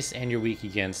against ice and you're weak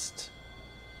against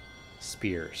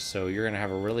spears. So you're going to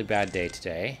have a really bad day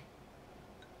today.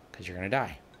 Because you're going to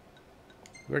die.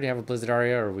 We already have a Blizzard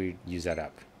Aria, or we use that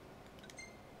up?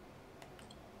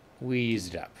 We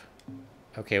used it up.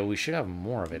 Okay, well, we should have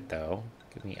more of it, though.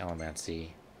 Give me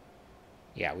Elemancy.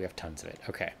 Yeah, we have tons of it.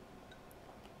 Okay.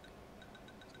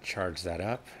 Charge that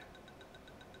up.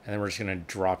 And then we're just going to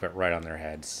drop it right on their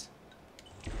heads.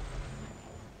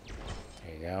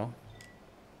 There you go.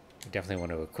 We definitely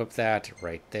want to equip that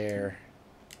right there.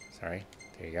 Sorry.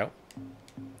 There you go.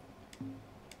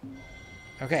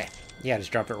 Okay. Yeah,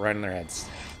 just drop it right on their heads.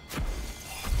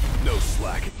 No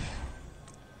slacking.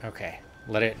 Okay.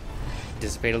 Let it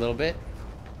dissipate a little bit.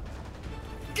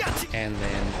 And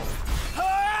then...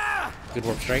 Good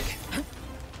warp strike.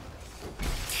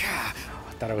 I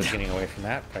thought I was getting away from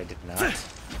that, but I did not.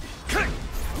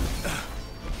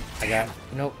 I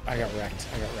got wrecked.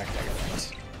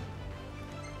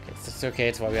 It's okay,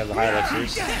 it's why we have the high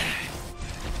elixirs.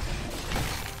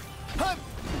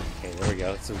 Okay, there we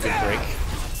go. It's a good break.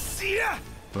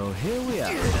 Well, here we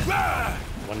are.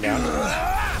 One down.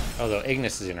 Oh, though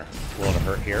Ignis is in a world of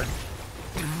hurt here.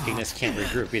 Ignis can't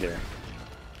regroup either.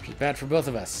 Which is bad for both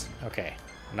of us. Okay.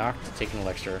 Noct, taking an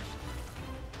elixir.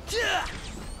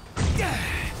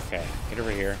 Okay, get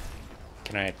over here.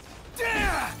 Can I...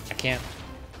 I can't...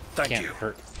 Thank you.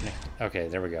 Hurt. Okay,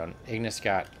 there we go. Ignis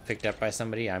got picked up by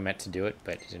somebody. I meant to do it,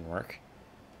 but it didn't work.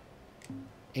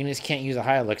 Ignis can't use a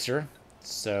high elixir.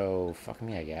 So, fuck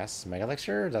me, I guess. Mega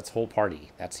elixir? That's whole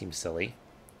party. That seems silly.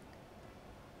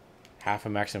 Half a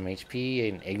maximum HP,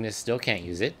 and Ignis still can't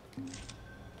use it.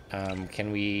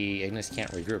 Ignis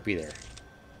can't regroup either.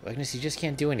 Well, Ignis, you just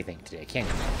can't do anything today, can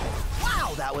you?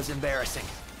 Wow, that was embarrassing.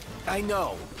 I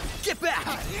know. Get back!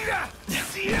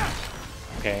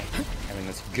 Okay, I mean,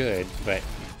 that's good, but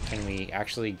can we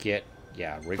actually get,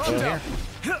 recoil here?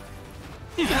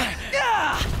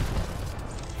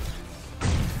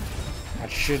 I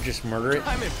should just murder it.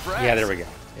 I'm impressed. Yeah, there we go.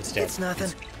 It's dead. It's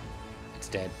nothing. It's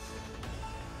dead.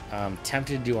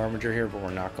 Tempted to do Armiger here, but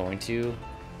we're not going to.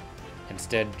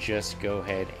 Instead, just go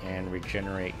ahead and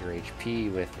regenerate your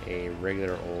HP with a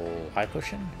regular old high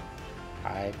potion.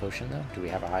 High potion, though? Do we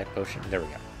have a high potion? There we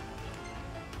go.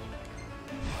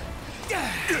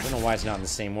 I don't know why it's not in the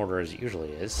same order as it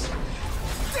usually is.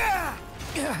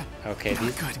 Okay,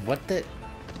 what the...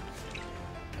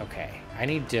 Okay, I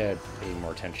need to pay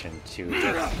more attention to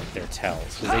their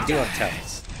tells, because they do have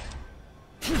tells.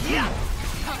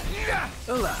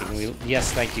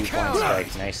 Yes, thank you, Blind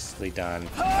Strike. Nicely done.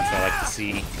 That's what I like to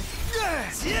see.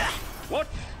 What?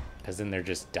 Because then they're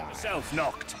just die. Self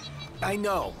knocked. I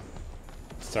know.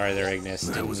 Sorry there, Ignis.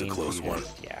 That was a close one.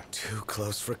 Yeah. Too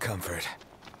close for comfort.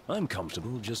 I'm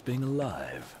comfortable just being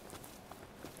alive.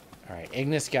 Alright,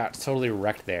 Ignis got totally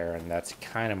wrecked there, and that's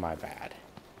kind of my bad.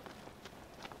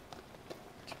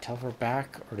 Do we teleport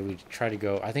back, or do we try to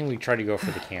go... I think we try to go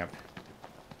for the camp.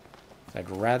 I'd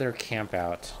rather camp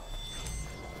out.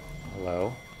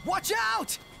 Hello? Watch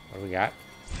out! What do we got?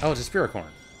 Oh, it's a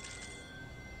Spiricorn.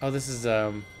 Oh, this is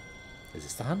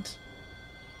this the hunt?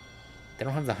 They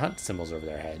don't have the hunt symbols over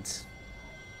their heads.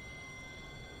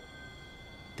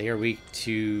 They are weak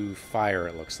to fire,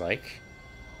 it looks like.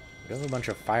 We have a bunch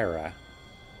of fire.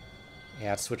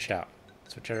 Yeah, it's switched out.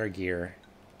 Switch out our gear.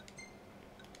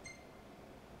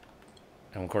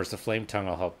 And of course the flame tongue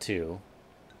will help too.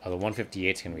 Oh, the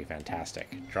 158 is going to be fantastic.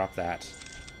 Drop that.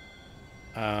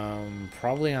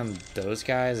 Probably on those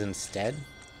guys instead.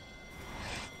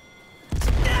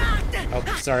 Oh,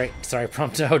 sorry. Sorry,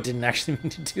 Prompto. Didn't actually mean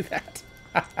to do that.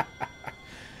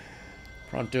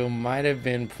 Prompto might have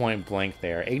been point blank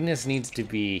there. Ignis needs to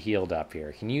be healed up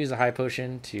here. Can you use a high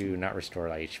potion to not restore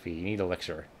HP? You need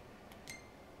elixir.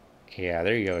 Yeah,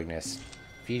 there you go, Ignis.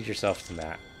 Feed yourself some of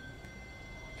that.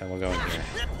 And we'll go in here.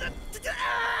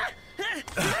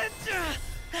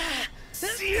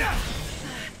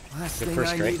 Last Good thing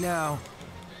first I strike. need now.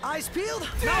 Eyes peeled,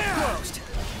 mouth closed.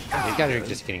 These guys are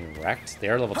just getting wrecked. They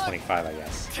are level 25, I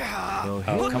guess. Well,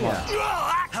 Oh, here come we on.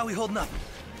 are. How we holding up?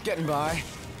 Getting by.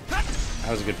 That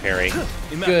was a good parry.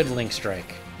 Good link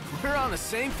strike. We're on the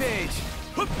same page.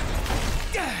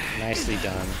 Nicely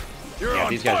done. You're Yeah, on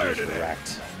these guys fire are just today.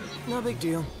 wrecked. No big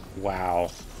deal. Wow.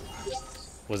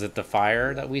 Was it the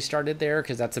fire that we started there?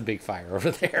 Because that's a big fire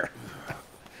over there.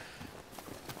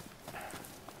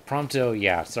 Prompto,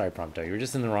 yeah, sorry Prompto. You were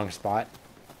just in the wrong spot.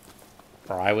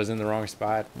 Or I was in the wrong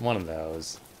spot. One of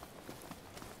those.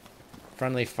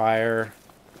 Friendly fire.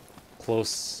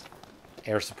 Close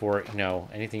air support. You know,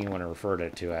 anything you want to refer to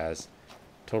it to as.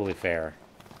 Totally fair.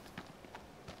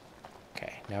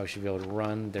 Okay, now we should be able to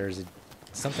run. There's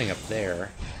something up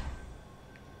there.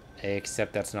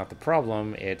 Except that's not the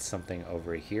problem. It's something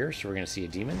over here. So we're going to see a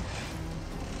demon.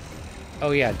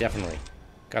 Oh yeah, definitely.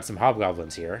 Got some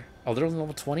hobgoblins here. Oh, they're only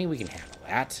level 20? We can handle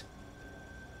that.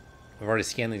 I've already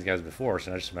scanned these guys before, so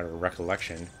now it's just a matter of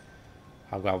recollection.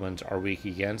 Hobgoblins are weak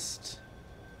against.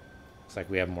 Looks like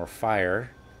we have more fire.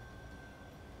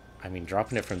 I mean,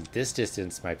 dropping it from this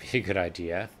distance might be a good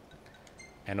idea.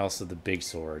 And also the big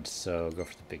sword. So go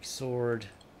for the big sword.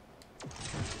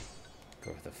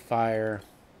 Go for the fire.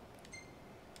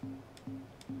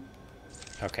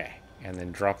 Okay. And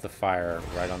then drop the fire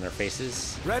right on their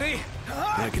faces. Ready?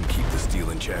 I can keep the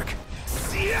steel in check.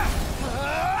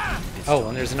 Oh,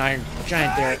 and there's an iron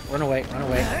giant there. Run away, run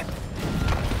away.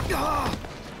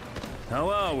 How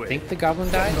are we? I think the goblin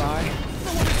died.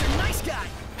 Nice guy.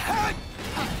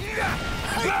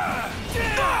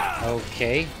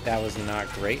 Okay, that was not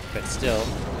great, but still.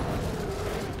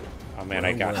 Oh man,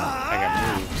 I got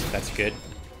moved. That's good.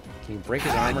 Can you break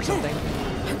his arm or something?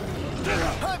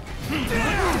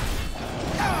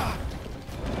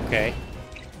 Okay.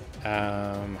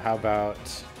 How about...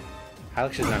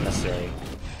 Hylix is not necessary.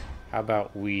 How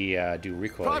about we do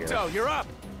recoil here? Prompto, you're up.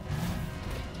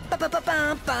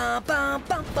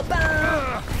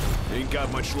 Ain't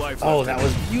got much life Oh, left. that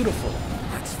was beautiful.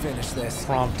 Let's finish this.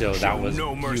 Prompto, that Show was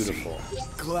no mercy. beautiful.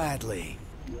 Gladly.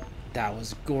 That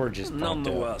was gorgeous, None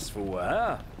the Prompto. worse for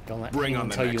wear. Don't let Bring anyone on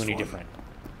the tell you next any one. different.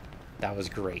 That was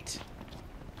great.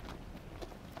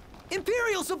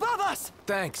 Imperials above us!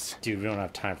 Thanks. Dude, we don't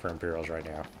have time for Imperials right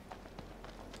now.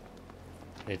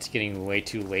 It's getting way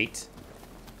too late.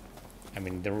 I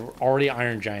mean, there were already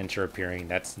Iron Giants are appearing.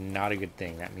 That's not a good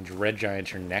thing. That means Red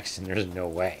Giants are next, and there's no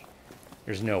way.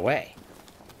 There's no way.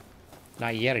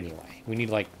 Not yet, anyway. We need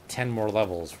like 10 more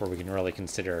levels before we can really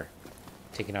consider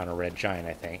taking on a Red Giant,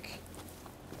 I think.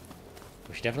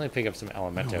 We should definitely pick up some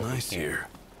Elemento. if we Nice can. here.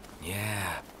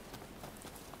 Yeah.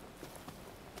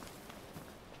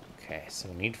 Okay, so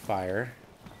we need fire,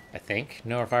 I think.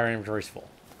 No, our fire inventory's full.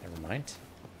 Never mind.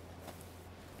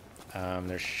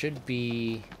 There should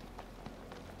be...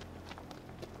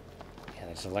 Yeah,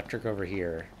 there's electric over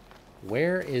here.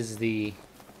 Where is the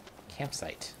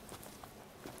campsite?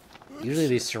 Usually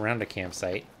these surround a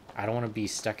campsite. I don't want to be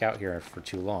stuck out here for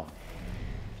too long.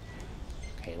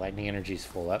 Okay, lightning energy's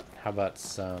full up. How about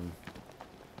some...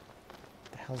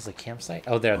 The hell's the campsite?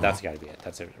 Oh, there, that's got to be it.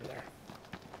 That's over there.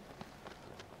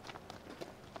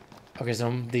 Okay,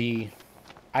 so the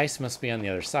ice must be on the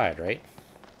other side, right?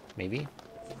 Maybe?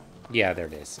 Yeah, there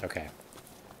it is. Okay.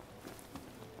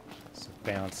 So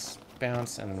bounce,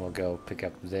 bounce, and then we'll go pick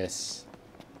up this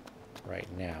right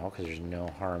now, because there's no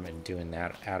harm in doing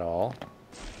that at all.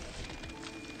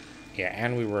 Yeah,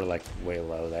 and we were, like, way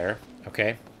low there.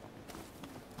 Okay.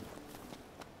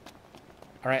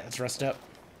 Alright, let's rest up.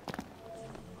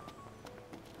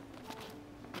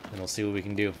 And we'll see what we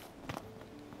can do.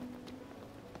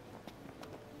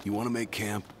 You want to make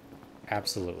camp?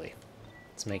 Absolutely.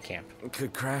 Let's make camp.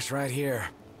 Could crash right here.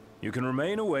 You can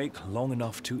remain awake long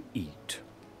enough to eat.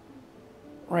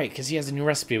 Right, because he has a new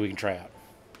recipe we can try out.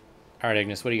 Alright,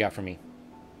 Ignis, what do you got for me?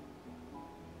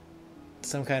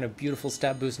 Some kind of beautiful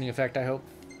stat boosting effect, I hope.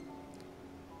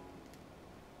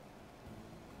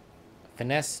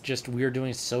 Finesse, just we're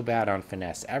doing so bad on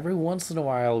finesse. Every once in a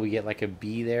while we get like a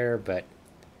B there, but...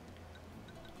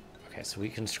 Okay, so we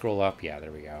can scroll up. Yeah,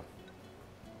 there we go.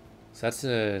 So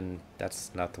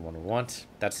that's not the one we want.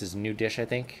 That's his new dish, I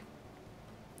think.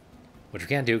 Which we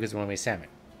can't do because we want to make salmon.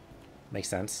 Makes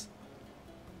sense.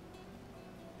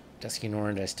 Dusky and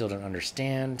orange, I still don't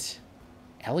understand.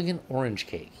 Elegant orange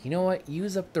cake. You know what?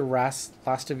 Use up the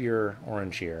last of your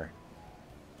orange here.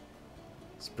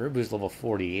 Spirit boost level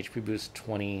 40. HP boost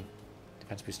 20.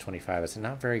 Defense boost 25. That's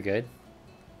not very good.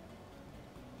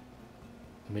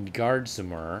 Midgard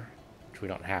Summer, which we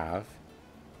don't have.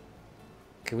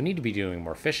 Okay, we need to be doing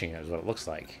more fishing, is what it looks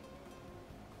like.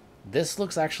 This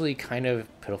looks actually kind of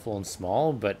pitiful and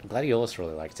small, but Gladiolus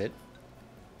really liked it.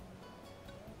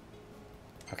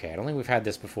 Okay, I don't think we've had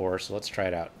this before, so let's try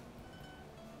it out.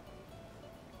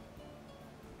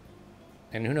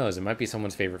 And who knows, it might be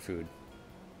someone's favorite food.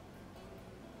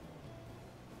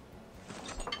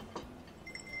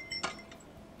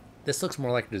 This looks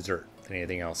more like a dessert than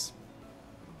anything else.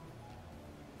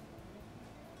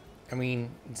 I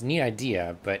mean, it's a neat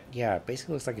idea, but yeah, it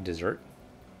basically looks like a dessert.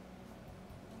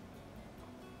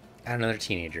 I don't know, they're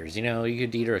teenagers. You know, you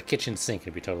could eat her a kitchen sink and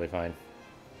it'd be totally fine.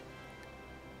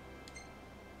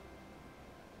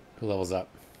 Who levels up?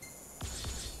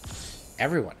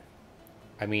 Everyone.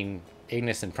 I mean,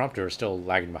 Ignis and Prompto are still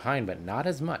lagging behind, but not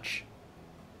as much.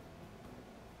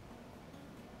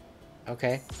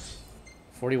 Okay.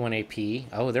 41 AP.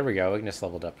 Oh, there we go. Ignis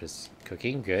leveled up his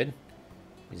cooking. Good.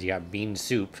 Because you got bean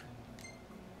soup.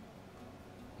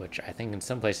 Which I think in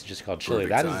some places just called chili.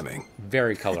 Perfect That timing. is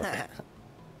very colorful.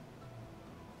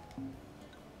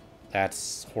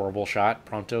 That's horrible shot.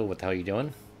 Prompto, what the hell are you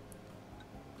doing?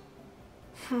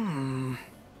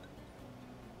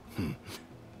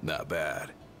 Not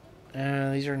bad.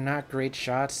 These are not great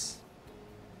shots.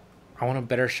 I want a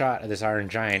better shot at this Iron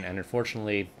Giant, and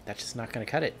unfortunately, that's just not going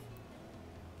to cut it.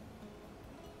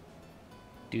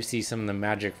 Do see some of the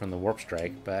magic from the Warp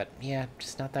Strike, but yeah,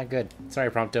 just not that good. Sorry,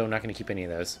 Prompto, not going to keep any of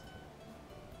those.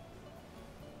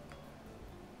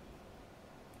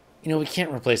 You know, we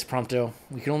can't replace Prompto.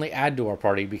 We can only add to our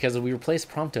party, because if we replace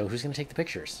Prompto, who's going to take the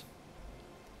pictures?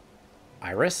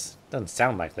 Iris? Doesn't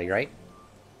sound likely, right?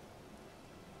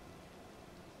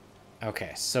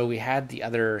 Okay, so we had the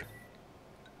other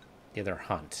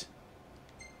hunt.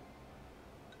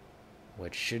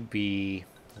 Which should be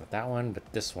not that one, but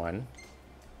this one.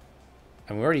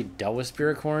 And we already dealt with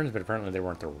Spiricorns, but apparently they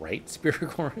weren't the right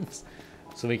Spiricorns.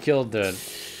 So we killed the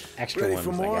extra Ready ones,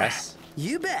 for more? I guess.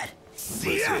 You bet. Let's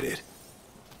hit it.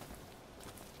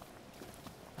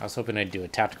 I was hoping I'd do a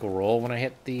tactical roll when I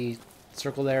hit the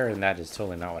circle there, and that is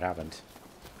totally not what happened.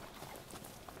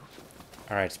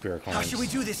 Alright, Spiricorns. How should we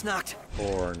do this, Noct?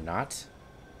 Or not.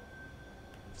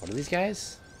 What are these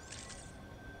guys?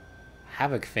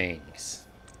 Havoc Fangs.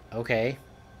 Okay.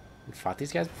 We fought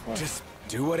these guys before? Just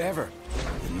do whatever.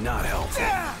 Not helpful.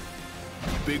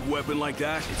 Big weapon like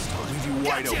that, it'll leave you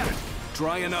wide open.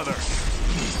 Try another.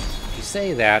 You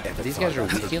say that, but these guys are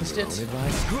weak against it.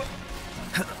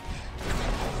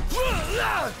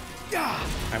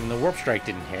 I mean, the Warp Strike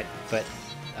didn't hit, but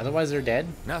otherwise they're dead.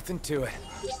 Nothing to it.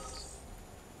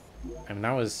 I mean,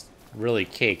 that was really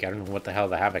cake. I don't know what the hell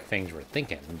the Havoc Fangs were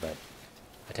thinking, but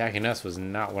attacking us was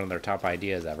not one of their top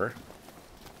ideas ever.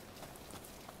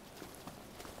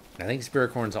 I think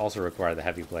Spiricorns also require the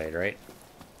Heavy Blade, right?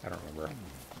 I don't remember.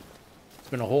 It's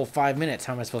been a whole 5 minutes.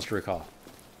 How am I supposed to recall?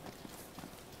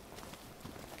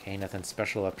 Okay, nothing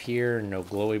special up here. No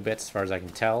glowy bits as far as I can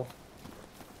tell.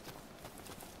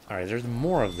 Alright, there's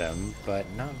more of them, but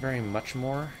not very much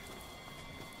more.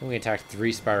 I think we attacked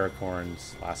 3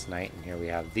 Spiricorns last night, and here we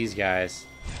have these guys.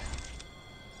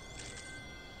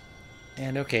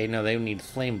 And okay, no, they need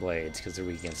flame blades because they're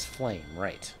weak against flame.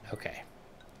 Right, okay.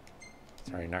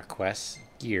 Sorry, not quests.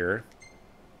 Gear.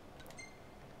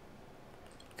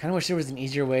 Kind of wish there was an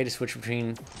easier way to switch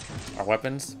between our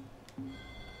weapons.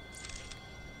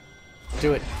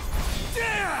 Do it.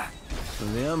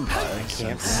 From the Empire. I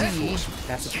can't see.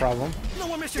 That's a problem. No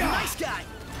one miss your nice guy.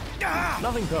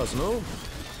 Nothing personal.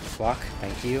 Block,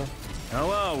 thank you. How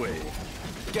are we?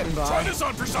 Getting by. Try this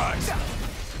on for size.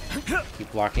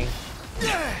 Keep blocking.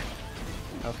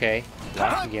 Okay,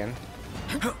 block again.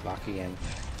 Block again.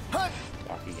 Block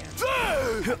again.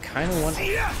 I kind of want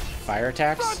fire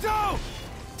attacks. Don't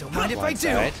mind if I do.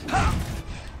 Blindside.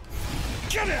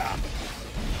 Get out.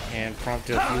 And Prompto if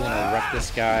you want to wreck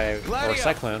this guy, or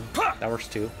Cyclone, that works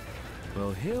too.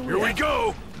 Well, here Here we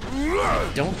go.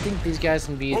 Don't think these guys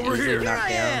can be Over easily here. knocked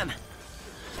Here I down. am.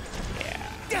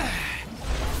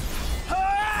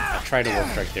 tried to warp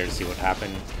strike there to see what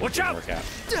happened. Watch Didn't out! work out.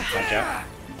 Watch out.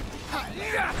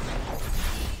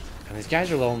 And these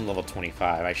guys are only level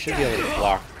 25. I should be able to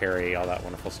block, parry, all that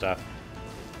wonderful stuff.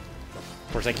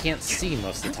 Of course, I can't see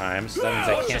most of the time, so that means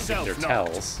I can't get their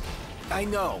tells. I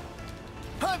know.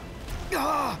 Oh,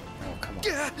 come on.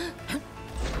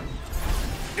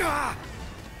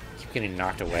 Keep getting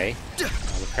knocked away.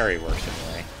 Oh, the parry works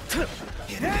anyway.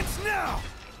 That's now.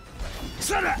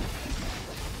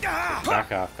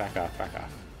 Back off, back off, back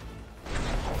off.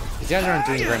 These guys aren't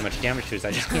doing very much damage to us.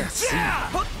 I just can't see.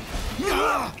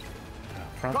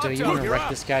 Prompto, you want to wreck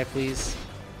this guy, please?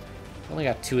 Only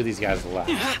got 2 of these guys left.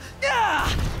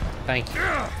 Thank you.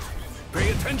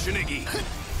 Pay attention, Iggy.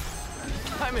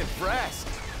 I'm impressed.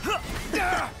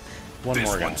 One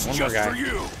more guy. One's One more just for guy.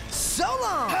 you. So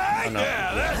long! Oh no.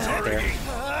 Yeah, that's Right there.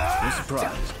 No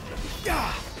surprise.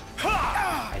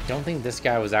 I don't think this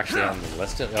guy was actually on the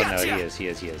list. Oh no, he is. He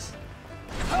is. He is.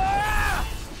 I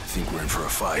think we're in for a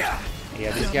fight.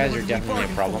 Yeah, these guys are definitely a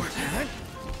problem.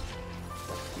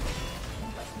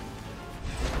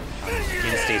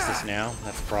 Getting stasis now.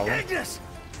 That's a problem.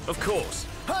 Of course.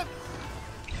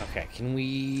 Okay, can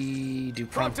we do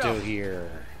Prompto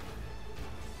here?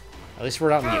 At least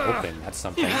we're out in the open. That's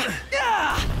something.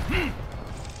 That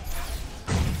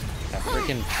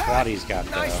freaking Trotty's got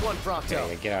the... Nice one, Prompto.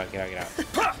 Okay, get out, get out, get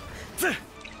out.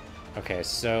 Okay,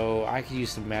 so I could use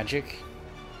some magic.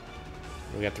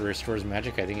 We got the restores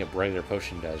magic. I think a regular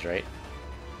potion does, right?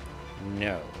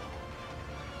 No.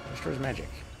 Restores magic.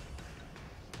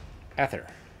 Ether.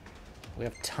 We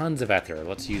have tons of ether.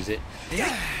 Let's use it.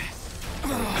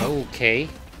 Okay.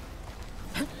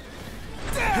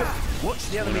 Watch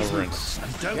the Went enemy's over and movements.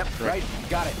 Yep, right.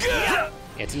 Got it.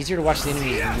 it's easier to watch the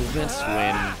enemy's movements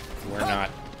when we're not,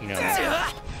 you know, in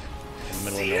the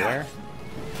middle of nowhere.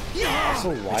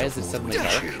 Also, why is it suddenly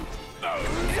dark?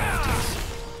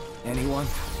 Anyone?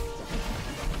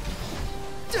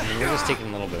 I mean, we're just taking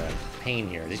a little bit of pain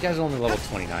here. These guys are only level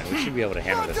 29. We should be able to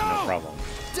handle this no problem.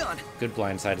 Done. Good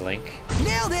blindside link.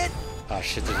 Nailed it. Oh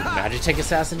shit, there's a Magitech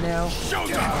assassin now?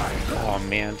 Oh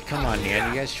man, come on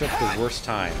man, you guys show up the worst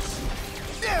times.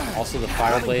 Also, the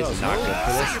Fire Blaze is not good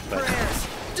for this, but...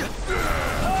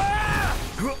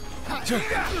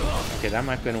 Okay, that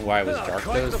might have been why it was dark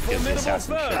though, is because the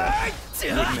assassin showed up.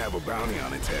 Wouldn't have a bounty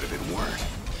on its head if it weren't.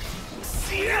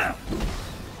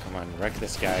 Come on, wreck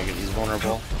this guy, because he's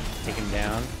vulnerable. Take him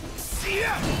down.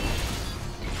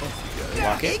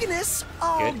 Block it. Ignis,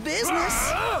 all Good.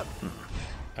 business.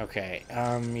 Okay,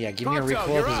 yeah, give me a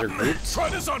recoil because they're grouped. Try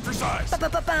this on for size.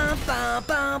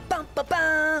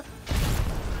 Ba-ba-ba-ba-ba-ba-ba-ba.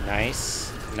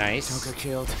 Nice, nice. Joker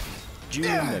killed. Duly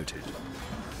noted.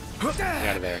 Get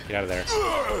out of there, get out of there.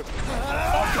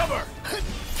 I'll cover.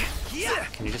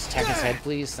 Can you just attack his head,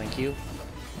 please? Thank you.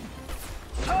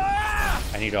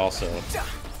 I need to also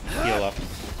heal up.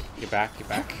 Get back, get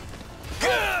back.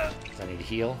 'Cause I need to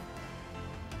heal.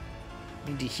 I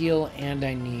need to heal and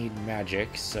I need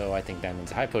magic, so I think that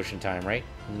means high potion time, right?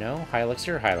 No? High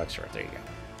elixir? High elixir. There you go.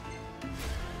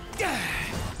 There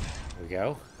we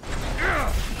go.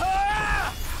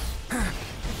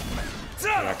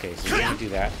 Okay, so you can do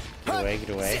that. Get away, get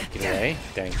away, get away.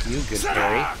 Thank you. Good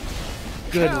parry.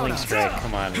 Good link strike.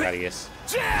 Come on, Radius.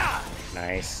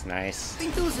 Nice, nice. I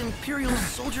think those Imperial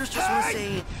soldiers just want to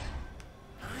say...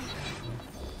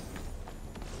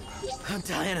 I'm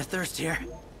dying of thirst here.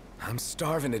 I'm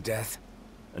starving to death.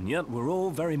 And yet we're all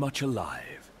very much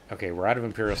alive. Okay, we're out of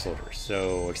Imperial soldiers,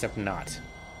 so except not.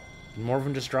 Did more of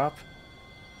them just drop?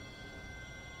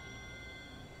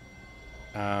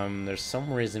 There's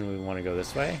some reason we want to go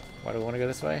this way. Why do we want to go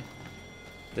this way?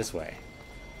 This way.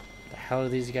 The hell are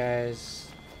these guys?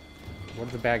 What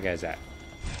are the bad guys at?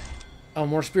 Oh,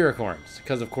 more Spiricorns,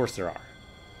 because of course there are.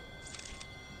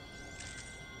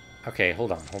 Okay,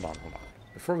 hold on, hold on, hold on.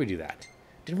 Before we do that,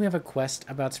 didn't we have a quest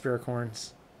about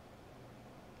Spiricorns?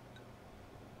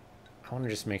 I want to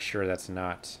just make sure that's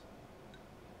not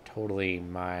totally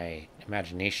my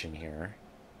imagination here.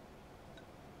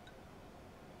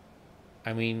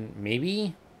 I mean,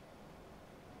 maybe?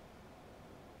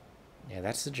 Yeah,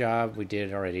 that's the job. We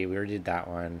did it already. We already did that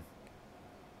one.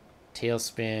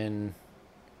 Tailspin.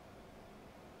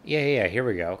 Yeah, here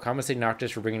we go. Compensate Noctis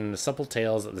for bringing in the supple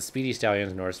tails of the speedy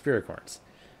stallions nor Spiricorns.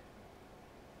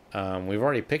 We've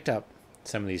already picked up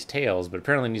some of these tails, but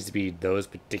apparently it needs to be those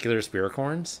particular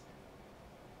Spiricorns.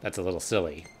 That's a little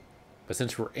silly. But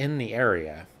since we're in the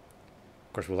area,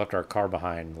 of course we left our car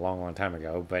behind a long, long time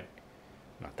ago, but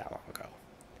not that long ago.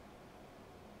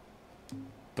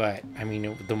 But, I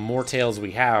mean, the more tails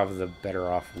we have, the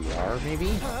better off we are, maybe?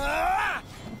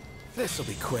 This'll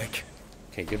be quick.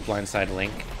 Okay, good blindside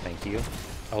link. Thank you.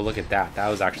 Oh, look at that. That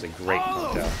was actually great,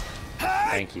 Prompto.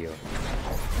 Thank you.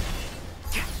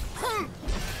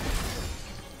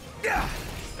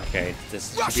 Okay,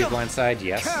 this should be a blind side,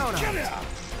 yes.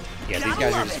 Yeah, these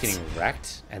guys are just getting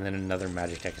wrecked, and then another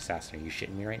Magic Tech Assassin. Are you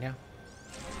shitting me right now?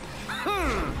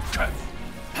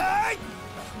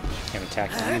 Can't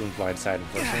attack you in blind side,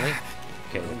 unfortunately.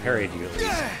 Okay, we'll parry you at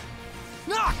least.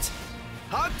 Noct!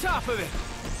 On top of it!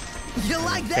 You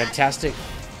like that? Fantastic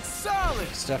Solid!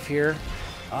 stuff here.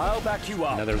 I'll back you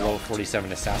up. Another level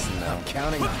 47 assassin, though.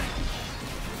 Counting on it.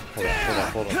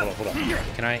 Hold up.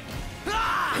 Can I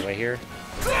get away here?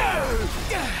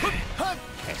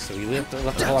 Okay, so we left the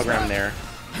hologram there.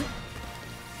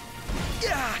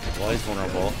 Well, he's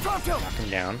vulnerable. Knock him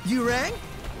down. You rang?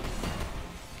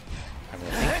 I don't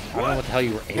know what the hell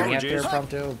you were aiming at there,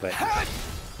 Prompto, but...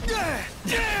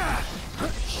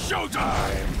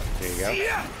 Showtime! There you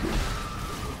go.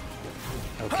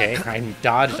 Okay, I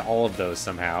dodged all of those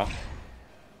somehow.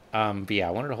 But yeah,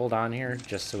 I wanted to hold on here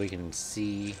just so we can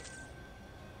see...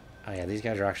 Oh yeah, these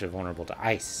guys are actually vulnerable to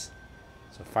ice.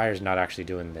 So fire's not actually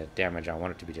doing the damage I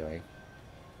want it to be doing.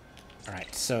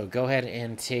 Alright, so go ahead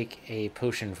and take a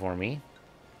potion for me.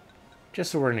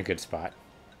 Just so we're in a good spot.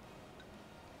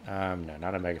 No,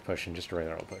 not a mega potion, just a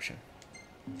regular old potion.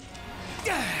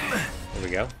 There we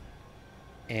go.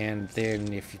 And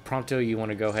then if Prompto, you want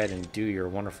to go ahead and do your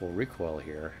wonderful recoil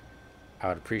here, I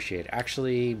would appreciate it.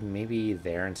 Actually, maybe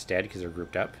there instead, because they're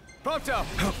grouped up. Prompto!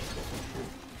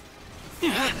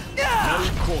 No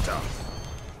quarter.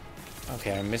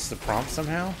 Okay, I missed the prompt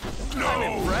somehow.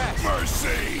 No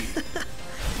mercy!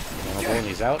 Vulnerable, and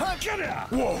he's out.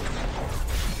 Whoa!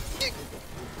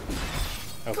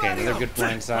 Okay, another good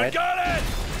blind side. Got it!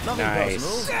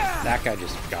 Nice. That guy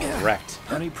just got wrecked.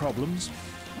 Any problems?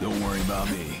 Don't worry about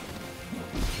me.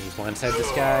 He's blindside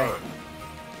this guy.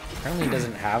 Apparently he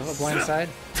doesn't have a blind side.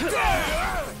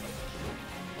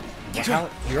 Well,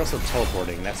 you're also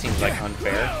teleporting. That seems like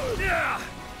unfair.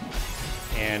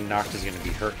 And Noct is going to be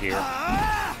hurt here.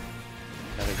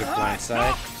 Another good blind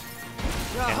side.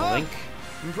 And Link.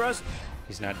 Impressed?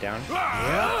 He's not down.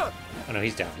 Oh no,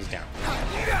 he's down. He's down.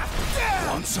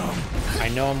 Want some? I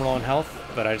know I'm low on health,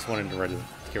 but I just wanted to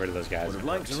get rid of those guys. Would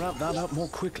like to wrap that up more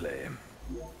quickly.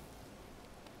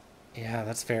 Yeah,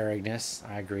 that's fair, Ignis.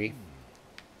 I agree.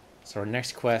 So our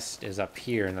next quest is up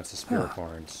here, and that's the Spirit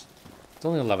Horns. It's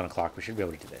only 11 o'clock. We should be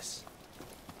able to do this.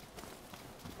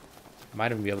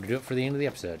 Might even be able to do it for the end of the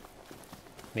episode.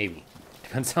 Maybe.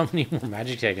 Depends how many more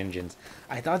Magic Tech engines.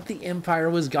 I thought the Empire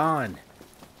was gone.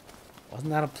 Wasn't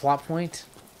that a plot point?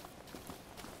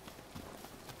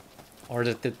 Or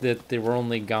that they were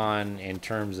only gone in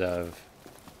terms of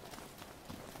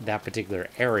that particular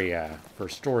area for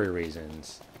story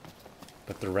reasons.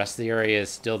 But the rest of the area is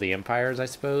still the Empire's, I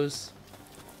suppose.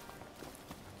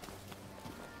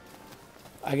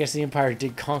 I guess the Empire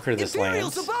did conquer this land.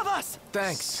 Imperials above us!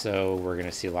 Thanks. So we're going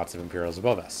to see lots of Imperials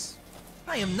above us.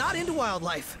 I am not into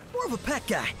wildlife. More of a pet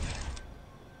guy.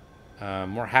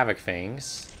 More Havoc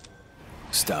Fangs.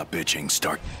 Stop bitching,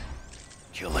 start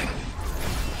killing.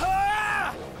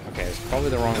 Okay, it's probably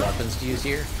the wrong weapons to use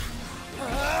here.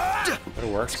 But it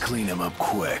works. Clean him up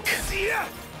quick. I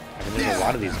mean, there's a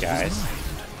lot of these guys.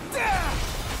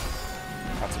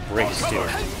 Lots of breaks too.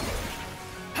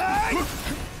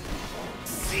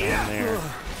 Down there. I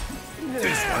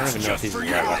don't even know if these are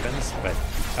the right weapons, but...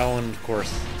 Oh, and of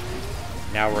course,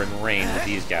 now we're in rain with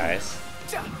these guys.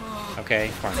 Okay,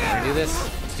 fine. We're gonna do this.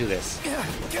 Let's do this.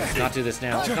 Let's not do this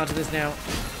now. Let's not do this now.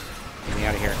 Get me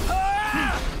out of here.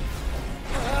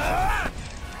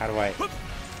 How do I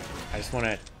just want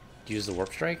to use the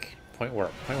warp strike? Point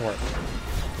warp. Point warp.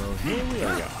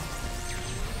 There we go.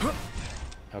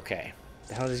 Okay.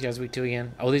 The hell are these guys weak to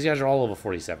again? Oh, these guys are all level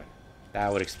 47.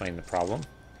 That would explain the problem.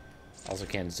 Also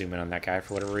can't zoom in on that guy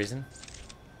for whatever reason.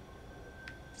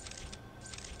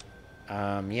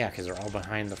 Yeah, because they're all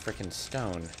behind the freaking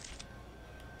stone.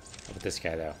 How about this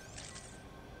guy, though?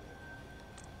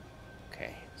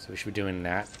 Okay, so we should be doing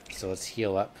that. So let's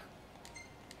heal up.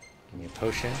 Give me a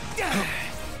potion.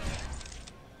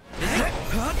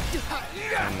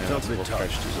 And then let's wolf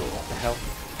charge. What the hell?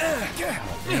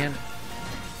 Oh, man.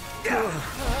 No,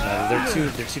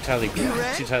 they're too tightly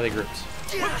grouped. Too tightly grouped.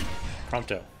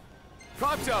 Prompto.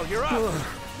 Prompto, you're up!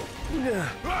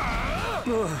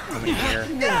 Come in here.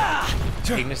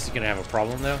 Ignis is gonna have a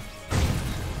problem though.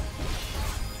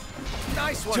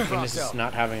 Nice one, Ignis is Prompto.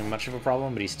 not having much of a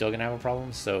problem, but he's still gonna have a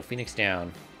problem. So Phoenix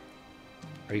down.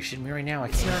 Are you shitting me right now? I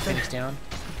can't have Phoenix down.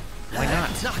 Why not?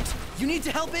 Noct, you need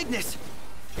to help Ignis.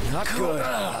 Not good.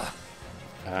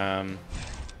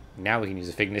 Now we can use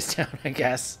a Ignis down, I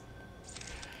guess.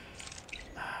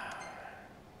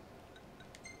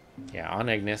 Yeah, on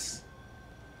Ignis.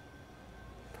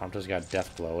 Prompto's got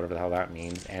Death Blow, whatever the hell that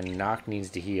means. And Noct needs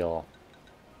to heal.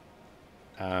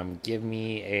 Give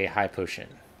me a high potion.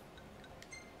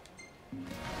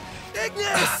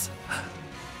 Ignis!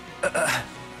 Okay,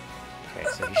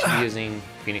 so he should be using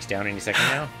Phoenix Down any second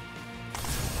now.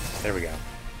 There we go.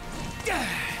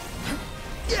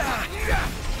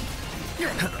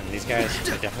 And these guys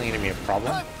are definitely going to be a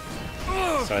problem.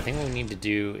 So I think what we need to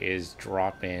do is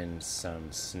drop in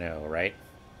some snow, right?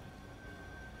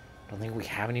 I don't think we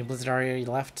have any Blizzard Aria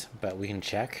left, but we can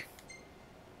check.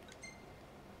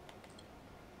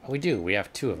 Oh, we do. We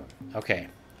have 2 of them. Okay.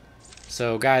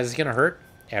 So, guys, it's going to hurt.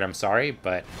 And I'm sorry,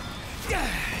 but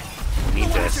we need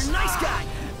this. Nice guy.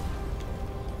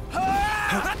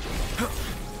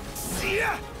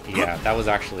 Yeah, that was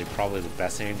actually probably the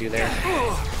best thing to do there.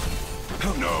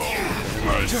 No,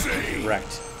 I say.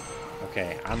 Wrecked.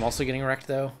 Okay, I'm also getting wrecked,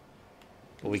 though.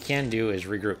 What we can do is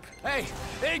regroup. Hey,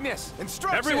 Ignis,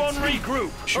 instructions. Everyone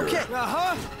regroup. Sure. Okay,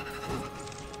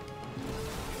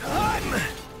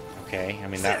 Okay, I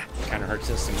mean, that kind of hurts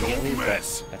us immediately, but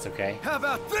mess. that's okay. How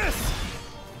about this?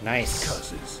 Nice.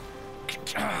 Cousins.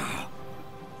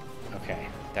 Okay,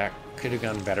 that could have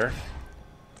gone better.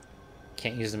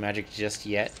 Can't use the magic just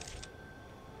yet.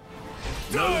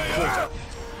 No quarter.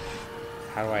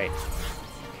 How do I...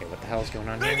 Okay, what the hell is going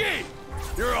on here? Biggie!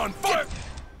 You're on fire!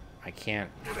 I can't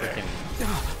freaking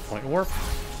point warp.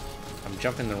 I'm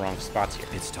jumping the wrong spots here.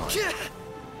 It's time.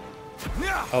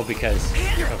 Oh, because...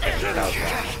 Okay, that was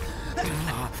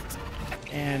wrong.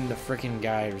 And the freaking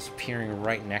guy is appearing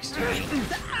right next to me.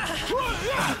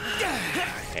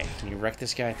 Okay, can you wreck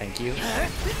this guy? Thank you.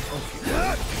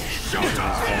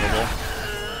 Vulnerable.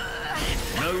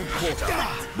 No quarter.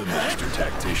 The master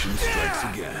tactician strikes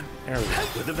again. There we go.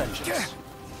 With a vengeance.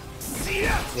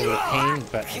 A little pain,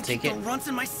 but I'll take it. Runs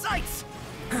in my sights.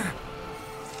 And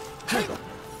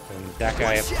that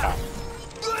guy up top.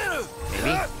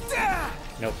 Maybe?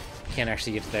 Nope. Can't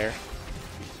actually get there.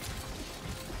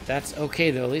 That's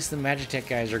okay, though. At least the Magitech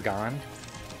guys are gone.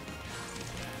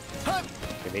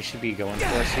 Okay, they should be going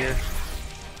for us here.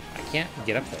 I can't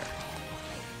get up there.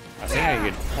 I was thinking I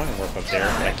could point and warp up there,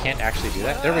 but I can't actually do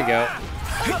that. There we go.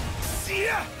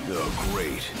 Oh,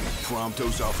 great.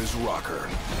 Prompto's off his rocker.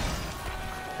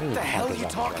 Ooh, The hell are you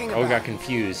Prompto's talking Oh, we got about?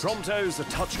 confused. Prompto's a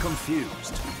touch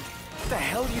confused. What the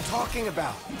hell are you talking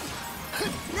about?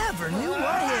 Never knew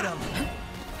I hit him.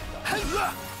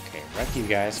 Okay, wreck you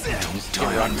guys. Just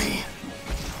Die on me.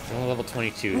 It's only level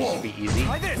 22. This should be easy.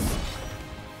 Try this.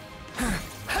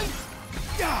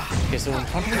 Okay, so when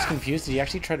Prompto was confused, did he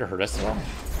actually try to hurt us at all?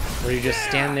 Or did he just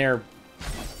stand there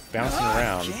bouncing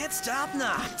around? Can't stop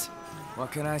Noct.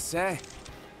 What can I say?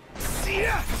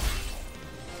 Okay,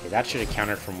 that should have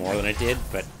countered for more than it did,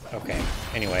 but okay.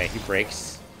 Anyway, he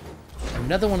breaks.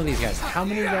 Another one of these guys. How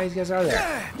many guys are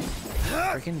there?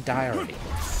 Freaking die already.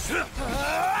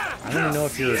 I don't even know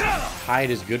if your hide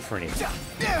is good for anything.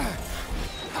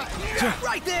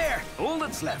 Right there. All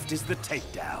that's left is the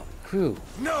takedown. Whew.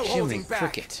 No Jimmy holding back.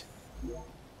 Cricket.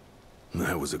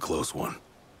 That was a close one.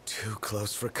 Too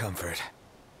close for comfort.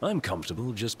 I'm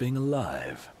comfortable just being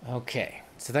alive. Okay,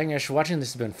 so thank you guys for watching.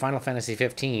 This has been Final Fantasy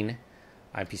 15.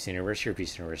 I'm PC Universe, you're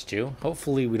PC Universe 2.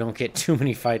 Hopefully we don't get too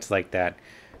many fights like that,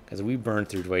 because we burned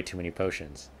through way too many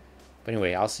potions. But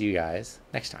anyway, I'll see you guys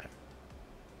next time.